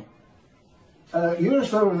and help me. You're a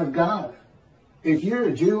servant of God. If you're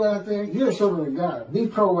a Jew out there, you're a servant of God. Be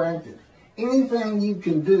proactive. Anything you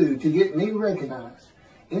can do to get me recognized,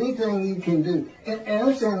 anything you can do. And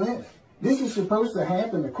understand this. This is supposed to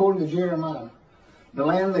happen according to Jeremiah. The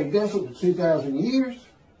land lay desolate for 2,000 years.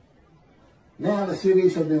 Now the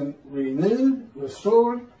cities have been renewed,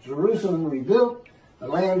 restored, Jerusalem rebuilt, the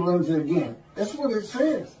land blooms again. That's what it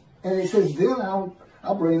says. And it says, then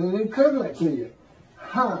I'll bring a new covenant to you.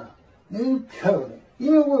 New covenant.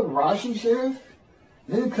 You know what Rashi says?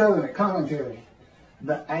 New covenant commentary.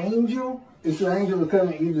 The angel is the angel of the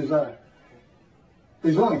covenant you desire.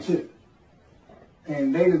 There's only two.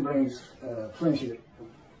 and David brings friendship.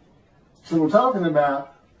 So we're talking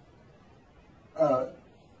about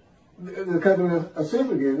the covenant of sin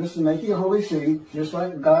forgiveness to make you a holy seed, just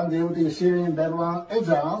like God did with the Assyrian Babylon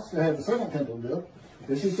exiles to have the second temple built.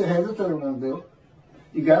 This is to have the third one built.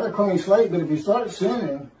 You got a clean slate, but if you start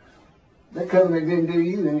sinning, that covenant didn't do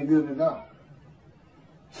you any good at all.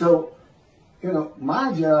 So, you know,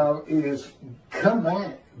 my job is come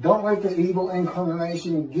back. Don't let the evil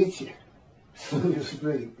inclination get you, so to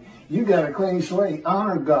speak. You got a clean slate.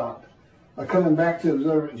 Honor God by coming back to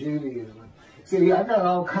observant Judaism. See, I got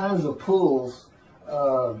all kinds of pulls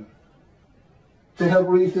to help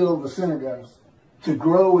refill the synagogues, to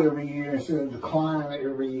grow every year instead of decline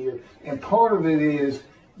every year. And part of it is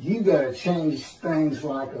you got to change things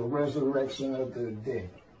like a resurrection of the dead.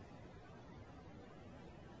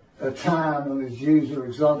 A time when the Jews are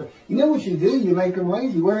exalted. You know what you do? You make them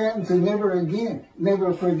lazy. What happens to never again?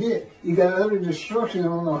 Never forget. You got utter destruction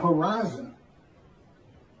on the horizon.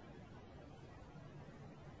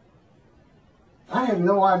 I have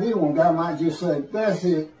no idea when God might just say, that's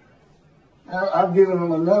it. I've given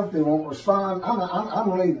them enough. They won't respond.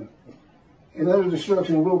 I'm leaving. And utter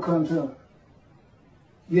destruction will come to them.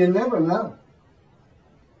 You never know.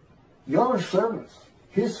 You're servants.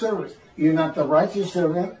 His servants. You're not the righteous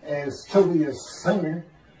servant, as Tobias Singer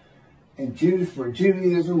and Jews for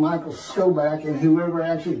Judaism, Michael Skobac, and whoever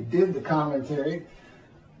actually did the commentary.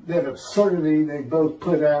 That absurdity they both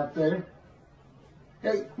put out there.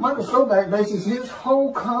 Hey, Michael Skobac bases his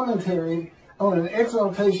whole commentary on an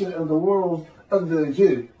exaltation of the world of the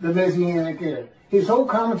Jew, the Messianic era. His whole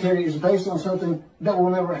commentary is based on something that will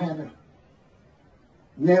never happen.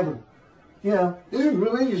 Never. You know, this is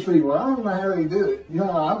religious people. I don't know how they do it. You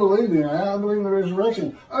know, I believe in it. I believe in the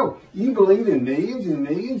resurrection. Oh, you believe in millions and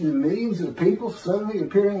millions and millions of people suddenly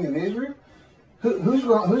appearing in Israel? Who's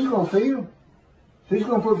going to feed them? Who's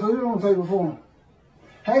going to put food on the table for them?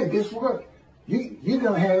 Hey, guess what? You're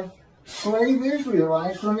going to have slave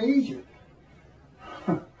Israelites from Egypt.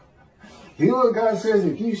 You know what God says?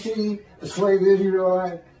 If you see a slave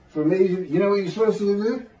Israelite from Egypt, you know what you're supposed to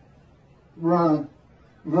do? Run.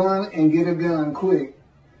 Run and get a gun quick.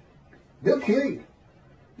 They'll kill you.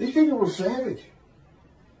 These people were savage.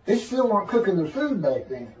 They still weren't cooking their food back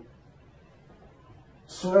then.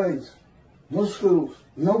 Slaves. No schools.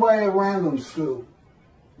 Nobody around them school.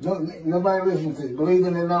 Nobody listening to it.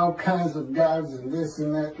 Believing in all kinds of gods and this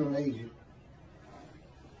and that from Egypt.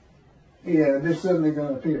 Yeah, they're suddenly going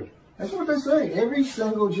to appear. That's what they say. Every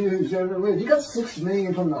single Jew who's ever lived. You got 6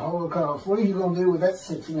 million from the Holocaust. What are you going to do with that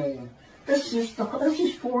 6 million? That's just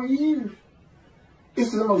 4 years.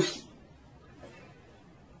 It's the most.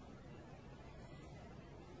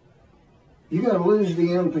 You're going to lose the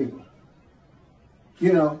young people.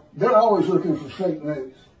 You know, they're always looking for fake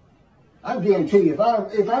news. I guarantee you,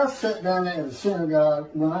 if I sat down there at the synagogue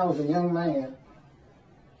when I was a young man,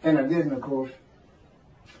 and I didn't, of course,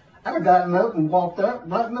 I'd have gotten up and walked out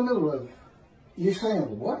right in the middle of it. You're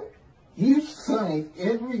saying, what? You think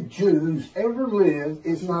every Jew who's ever lived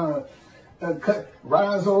is not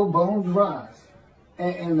rise, old bones, rise.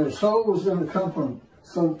 And their soul is going to come from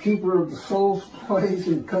some keeper of the soul's place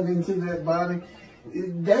and come into that body.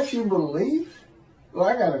 That's your belief? Well,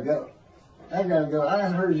 I got to go. I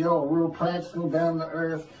heard y'all real practical, down to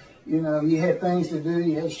earth. You know, you had things to do.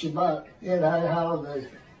 You had Shabbat. You had high holidays.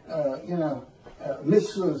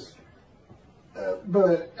 Mitzvahs.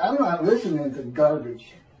 But I'm not listening to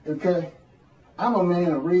garbage, okay? I'm a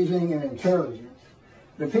man of reasoning and intelligence.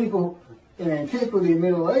 The people in antiquity and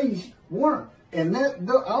Middle Age weren't. And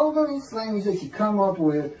all those things that you come up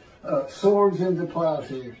with, swords into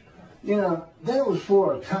plowshares, you know, that was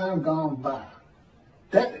for a time gone by.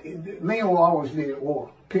 That man will always be at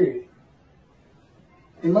war, period.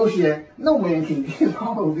 In Moshiach, no man can get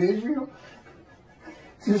all of Israel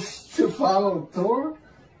to follow the Torah.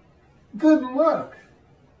 Good luck.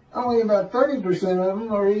 Only about 30% of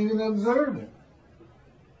them are even observant.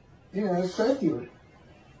 You know, it's secular.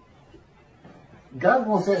 God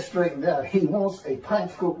wants that straightened out. He wants a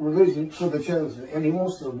practical religion for the chosen. And he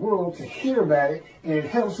wants the world to hear about it. And it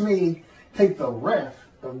helps me take the wrath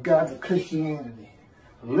of God to Christianity.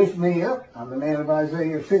 Lift me up. I'm the man of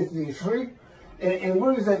Isaiah 53. And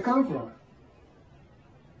where does that come from?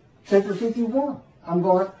 Chapter 51. I'm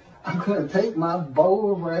going to take my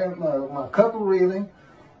bowl of wrath, my cup of reeling,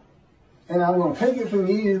 and I'm going to take it from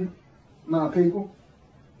you, my people,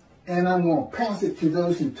 and I'm going to pass it to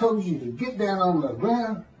those who told you to get down on the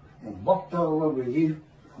ground and walked all over you,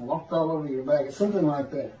 and walked all over your back, something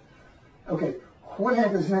like that. Okay, what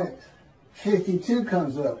happens next? 52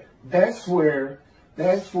 comes up. That's where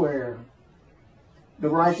the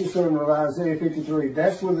righteous servant of Isaiah 53.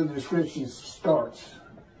 That's where the description starts.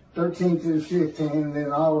 13 through 15, and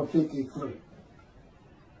then all of 53.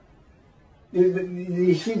 Do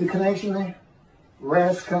you see the connection there?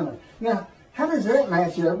 Wrath's coming. Now, how does that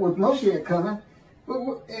match up with Moshiach coming?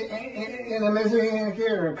 And a Messianic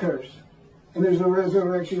era occurs. And there's a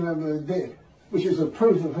resurrection of the dead, which is a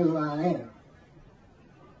proof of who I am.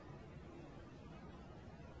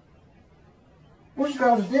 Where's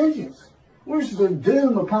God's vengeance? Where's the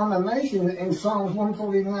doom upon the nation in Psalms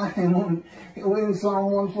 149, in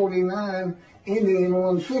Psalm 149, ending in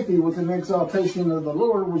 150 with an exaltation of the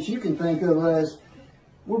Lord, which you can think of as,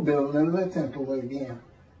 we're building the temple again.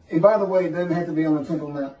 And by the way, it doesn't have to be on the Temple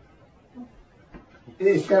Mount.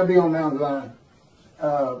 It's got to be on Mount Zion.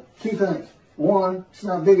 Two things. One, it's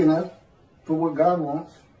not big enough for what God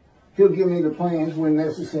wants. He'll give me the plans when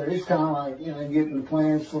necessary. It's kind of like, getting the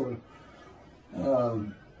plans for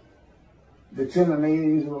the tent of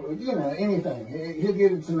meetings or, anything. He'll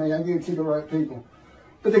give it to me. I give it to the right people.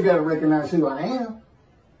 But they got to recognize who I am.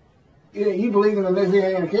 You believe in the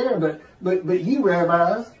Messianic era, but you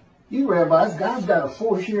rabbis, God's got to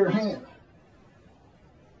force your hand.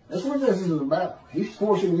 That's what this is about. He's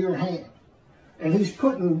forcing your hand. And he's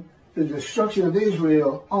putting the destruction of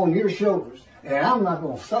Israel on your shoulders. And I'm not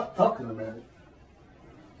going to stop talking about it.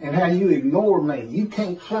 And how you ignore me. You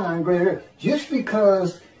can't find greater just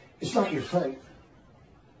because it's not your faith.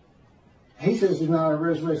 He says he's not a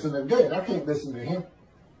resurrection of the dead. I can't listen to him.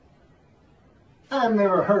 I've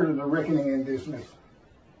never heard of the reckoning and dismissal.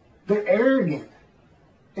 They're arrogant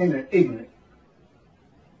and they're ignorant.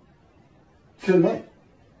 To me.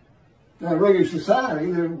 Now, in regular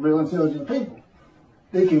society, they're real intelligent people.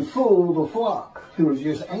 They can fool the flock, who are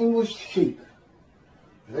just aimless sheep.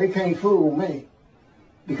 They can't fool me,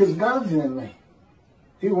 because God's in me.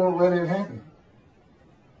 He won't let it happen.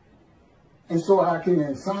 And so I can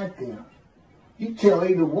incite them. You tell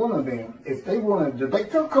either one of them, if they want to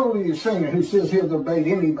debate, don't call your singer who says he'll debate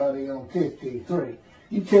anybody on 53.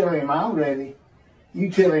 You tell him I'm ready.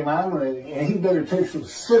 You tell him I'm ready. And he better take some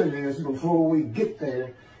sedatives before we get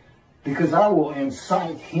there, because I will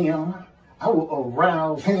incite him. I will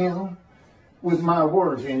arouse him with my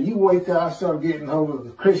words. And you wait till I start getting hold of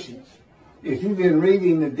the Christians. If you've been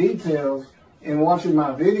reading the details and watching my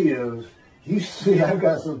videos, you see I've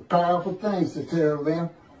got some powerful things to tell them,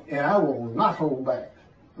 and I will not hold back.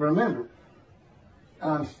 Remember,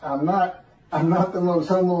 I'm not the most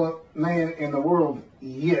humble man in the world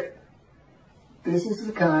yet. This is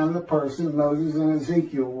the kind of person Moses and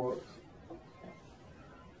Ezekiel was.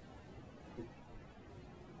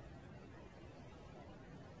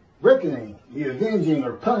 Reckoning, the avenging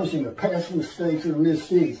or punishing of past mistakes or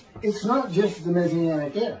misdeeds. It's not just the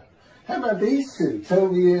Messianic era. How about these two,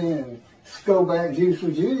 Tobiah and Skobac, Jews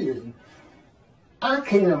for Judaism? I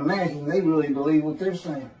can't imagine they really believe what they're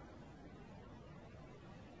saying.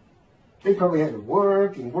 They probably had to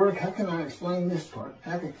work and work. How can I explain this part?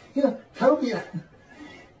 Tobiah's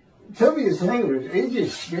language, it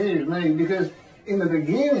just scares me, because in the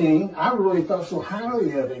beginning, I really thought so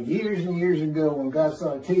highly of him. Years and years ago, when God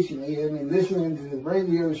started teaching me, I mean, listening to the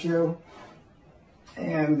radio show,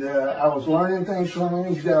 and I was learning things from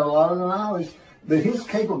him. He's got a lot of knowledge, but his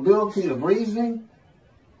capability of reasoning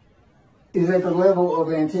is at the level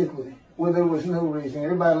of antiquity, where there was no reasoning.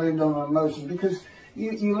 Everybody lived on emotion, because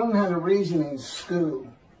you learn how to reason in school.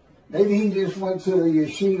 Maybe he just went to a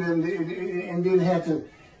yeshiva and didn't have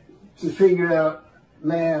to figure out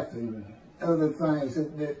math and other things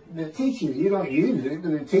that teach you. You don't use it,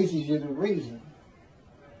 but it teaches you to reason.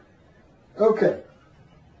 Okay,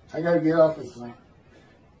 I got to get off this thing.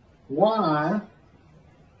 Why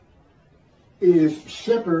is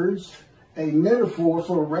shepherds a metaphor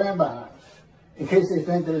for rabbis? In case they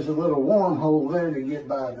think there's a little wormhole there to get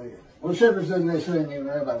by this. Well, shepherds doesn't necessarily mean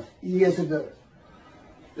rabbis. Yes, it does.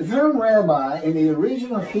 The term rabbi in the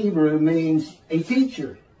original Hebrew means a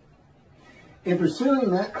teacher. In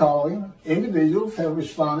pursuing that calling, individuals have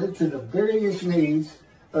responded to the various needs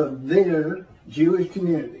of their Jewish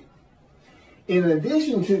community. In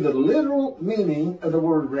addition to the literal meaning of the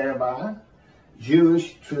word rabbi,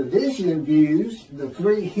 Jewish tradition views the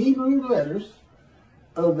three Hebrew letters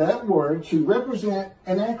of that word to represent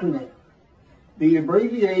an acronym. The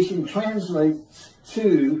abbreviation translates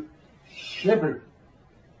to shepherd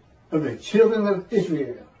of the children of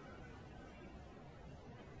Israel.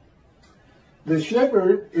 The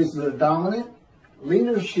shepherd is the dominant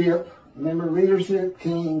leadership. Remember, leadership,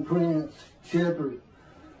 king, prince, shepherd.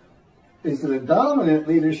 Is the dominant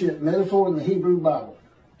leadership metaphor in the Hebrew Bible.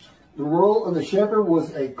 The role of the shepherd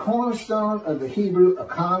was a cornerstone of the Hebrew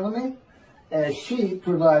economy as sheep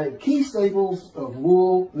provided key staples of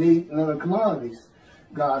wool, meat, and other commodities.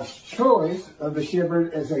 God's choice of the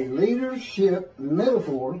shepherd as a leadership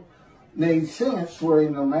metaphor made sense for a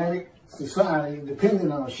nomadic society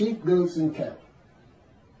dependent on sheep, goats, and cattle.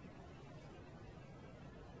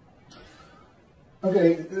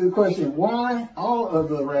 Okay, the question, why all of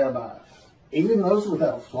the rabbis, even those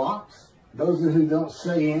without flocks, those who don't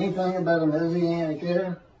say anything about a Messianic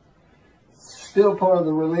era, still part of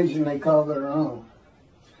the religion they call their own?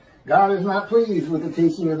 God is not pleased with the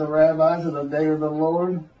teaching of the rabbis of the day of the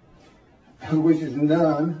Lord, which is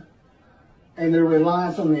none, and their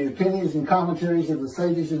reliance on the opinions and commentaries of the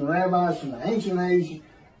sages and rabbis from the ancient age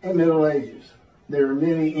and Middle Ages. There are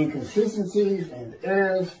many inconsistencies and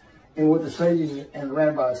errors in what the sages and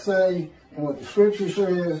rabbis say and what the scripture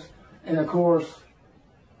says, and of course,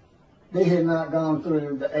 they had not gone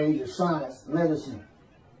through the age of science, medicine,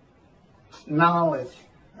 knowledge,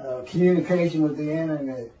 communication with the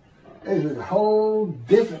internet. There's a whole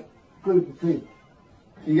different group of people.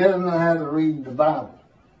 You got to know how to read the Bible.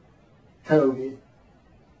 Talmud,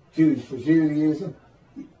 Jews for Judaism.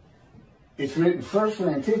 It's written first for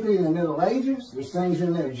antiquity in the Middle Ages. There's things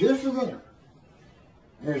in there just for them.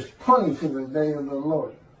 There's plenty for the day of the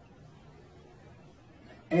Lord.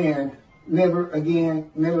 And never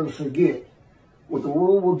again, never forget what the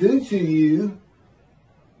world will do to you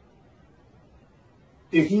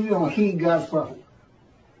if you don't heed God's prophet.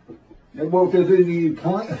 They won't do to you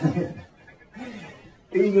point.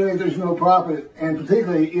 Even if there's no prophet, and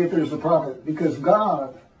particularly if there's a prophet, because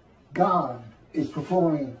God is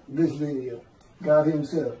performing this video, God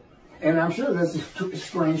himself. And I'm sure that's a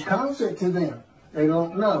strange concept to them. They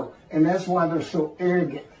don't know. And that's why they're so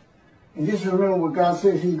arrogant. And just remember what God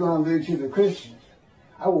says he's going to do to the Christians.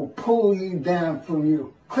 I will pull you down from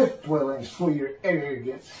your cliff dwellings for your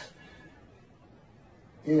arrogance.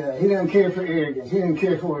 Yeah, he doesn't care for arrogance. He doesn't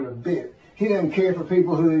care for it a bit. He doesn't care for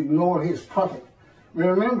people who ignore his prophet.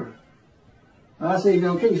 Remember, when I say you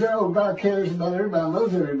don't care, you say, oh, God cares about everybody,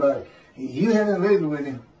 loves everybody. You haven't lived with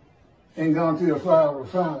him and gone through a fire of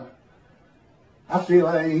refinement. I feel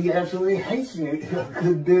like he absolutely hates me a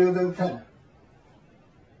good bit of the time.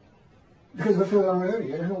 Because I feel I'm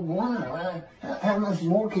ready. I feel, why? How much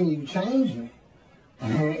more can you change me?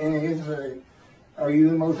 And it's like, are you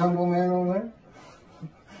the most humble man on earth?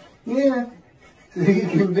 Yeah. So he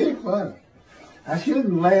can be funny. I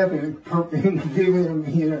shouldn't laugh and give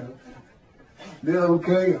him, the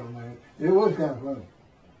okay on that. It was kind of funny.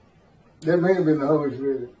 That may have been the Holy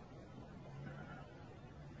Spirit.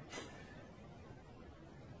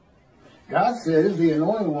 God says the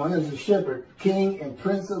anointed one is the shepherd, king, and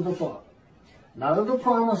prince of the flock, not of the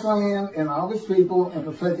promised land and all his people and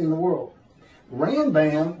perfecting the world.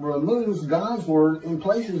 Rambam removes God's word and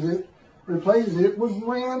replaces it with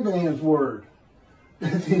Rambam's word.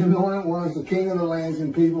 The anointed one is the king of the lands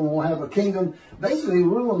and people will have a kingdom basically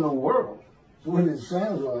ruling the world. That's what it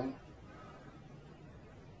sounds like.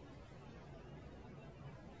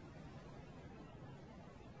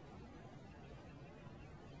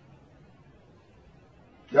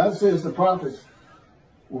 God says the prophets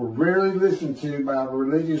were rarely listened to by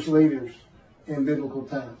religious leaders in biblical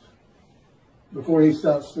times before he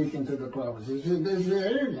stopped speaking to the prophets. It's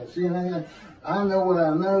arrogance. I know what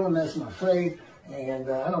I know, and that's my faith, and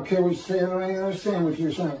I don't care what you say, I don't even understand what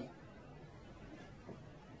you're saying.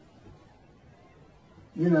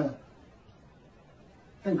 I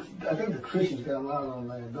think the Christians got a lot on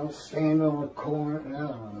that. Don't stand on the corner. I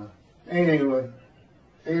don't know. Anyway.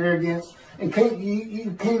 Arrogance, and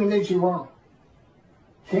you can't admit you're wrong.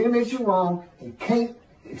 Can't admit you're wrong, and can't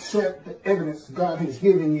accept the evidence God has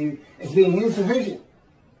given you as being insufficient.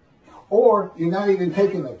 Or you're not even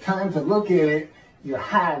taking the time to look at it, you're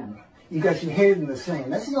hiding. You got your head in the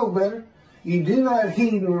sand. That's no better. You do not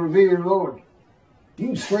heed and revere the Lord. You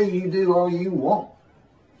can say you do all you want.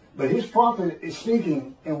 But his prophet is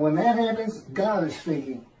speaking, and when that happens, God is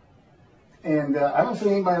speaking. And I don't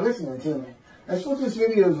see anybody listening to me. That's what this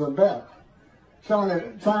video is about. Trying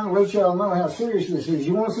to let y'all know how serious this is.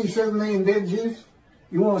 You want to see 7 million dead Jews?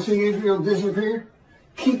 You want to see Israel disappear?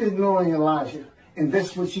 Keep ignoring Elijah. And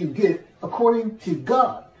that's what you get according to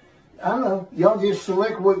God. I know, y'all just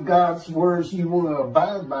select what God's words you want to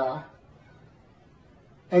abide by.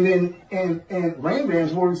 And then, and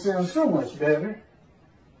Rambam's word sounds so much better.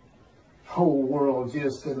 Whole world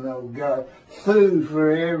just to know God. Food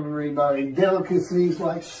for everybody. Delicacies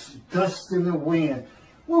like dust in the wind.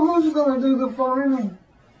 Well, who's going to do the farming?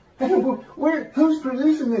 Who's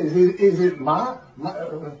producing this? Is it what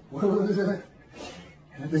was it?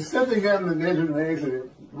 The stuff they got in the desert and the Exodus.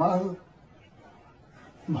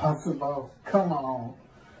 Matzo balls. Come on.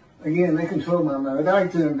 Again, they control my mind. They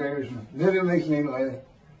like to embarrass me. That makes me laugh.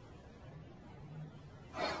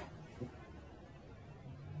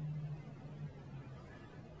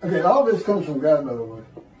 Okay, all this comes from God, by the way.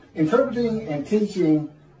 Interpreting and teaching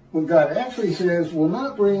what God actually says will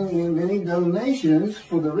not bring in many donations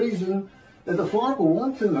for the reason that the flock will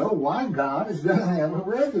want to know why God is going to have a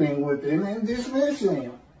reckoning with them and dismiss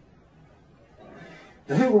them.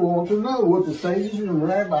 They will want to know what the sages and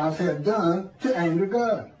rabbis have done to anger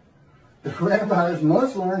God. The rabbis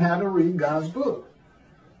must learn how to read God's book,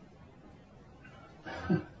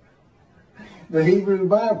 the Hebrew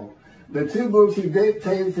Bible. The two books he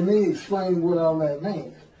dictated to me explain what all that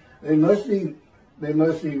means. They must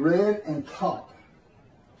be read and taught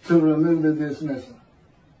to remove the dismissal.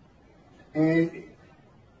 And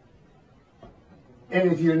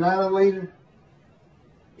if you're not a leader,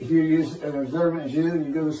 if you're just an observant Jew and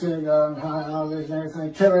you go to synagogue and all this and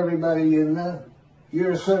everything, tell everybody you know.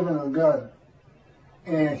 You're a servant of God.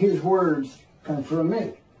 And his words come from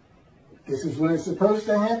me. This is when it's supposed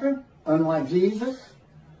to happen, unlike Jesus,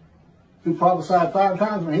 who prophesied 5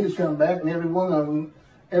 times when he was coming back, and every one of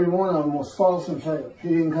them was false and failed. He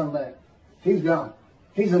didn't come back. He's gone.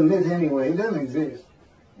 He's a myth anyway. He doesn't exist.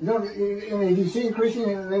 If you see a Christian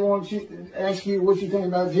and they want to ask you what you think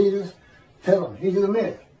about Jesus, tell them he's a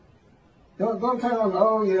myth. Don't tell them,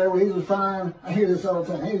 oh yeah, well, he was fine. I hear this all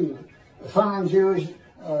the time. He was a fine Jewish,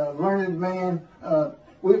 learned man, but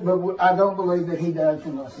I don't believe that he died for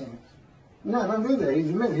my sins. No, don't do that. He's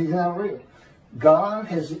a myth. He's not real. God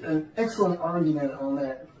has an excellent argument on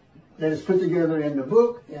that is put together in the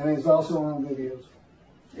book, and it's also on videos.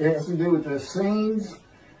 It has to do with the scenes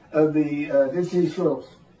of the Dead Sea Scrolls.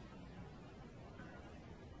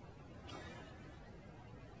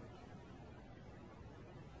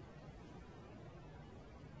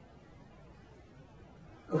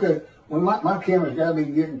 Okay, when my camera's got to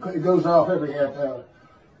be it goes off every half hour.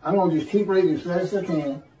 I'm going to just keep reading as fast as I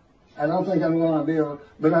can. I don't think I'm going to be able,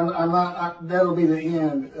 but I'm not, that'll be the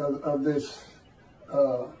end of this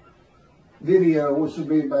video, which will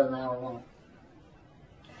be about an hour long.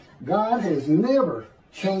 God has never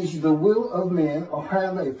changed the will of men or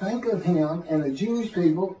how they think of him and the Jewish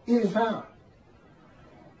people in his power.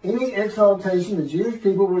 Any exaltation the Jewish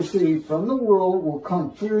people receive from the world will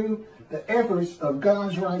come through the efforts of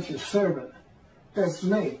God's righteous servant. That's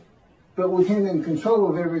me. But with him in control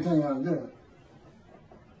of everything I'm doing.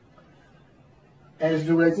 As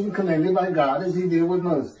directed and commanded by God as he did with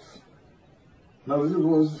Moses. Moses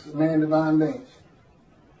was a man of divine beings.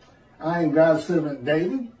 I am God's servant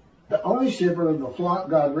David, the only shepherd of the flock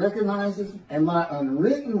God recognizes, and my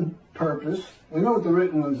unwritten purpose, we know what the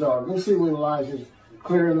written ones are. Go see what Elijah's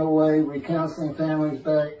clearing the way, recounseling families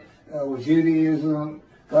back with Judaism,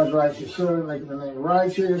 God's righteous servant, making the name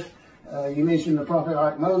righteous. You mentioned the prophet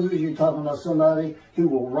like Moses. You're talking about somebody who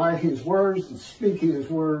will write his words and speak his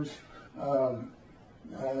words.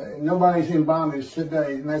 Nobody's in bondage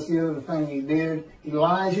today, and that's the other thing he did.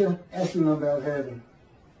 Elijah, asked him about heaven.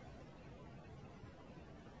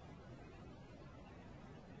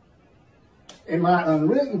 And my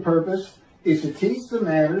unwritten purpose is to teach the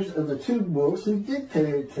matters of the 2 books he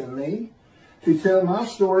dictated to me, to tell my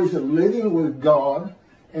stories of living with God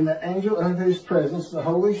and the angel of his presence, the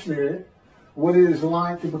Holy Spirit, what it is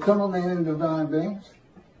like to become a man in divine beings,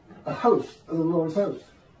 a host of the Lord's host.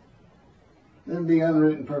 That'd be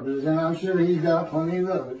unwritten purposes, and I'm sure he's got plenty of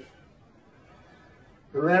others.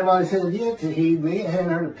 The rabbis had yet to heed me. I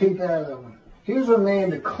hadn't heard a peep out of them. Here's a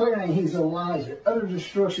man declaring he's Elijah. Utter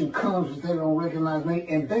destruction comes if they don't recognize me,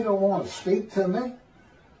 and they don't want to speak to me.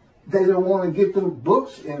 They don't want to get them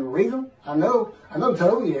books and read them. I know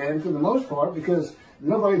Toby had for the most part, because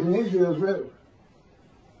nobody from Israel has read them.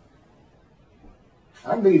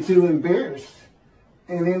 I'd be too embarrassed.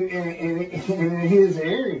 And in his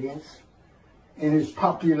arrogance, and his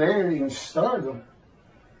popularity and stardom,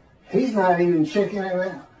 he's not even checking it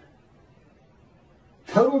out.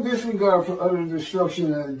 Total disregard for utter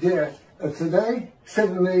destruction and death of today,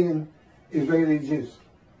 7 million Israeli Jews.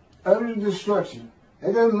 Utter destruction.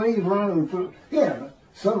 That doesn't leave room for, yeah,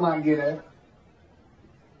 some might get out.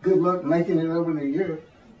 Good luck making it over to Europe.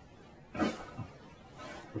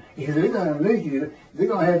 Because they're going to nuke you. They're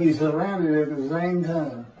going to have you surrounded at the same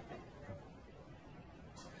time.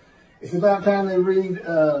 It's about time they read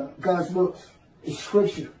God's books. It's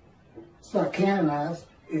scripture. It's not canonized.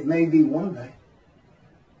 It may be one day.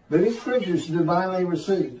 But it's scriptures divinely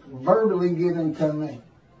received, verbally given to me.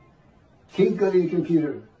 Keep go to your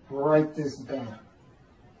computer. Write this down.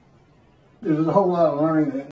 There's a whole lot of learning that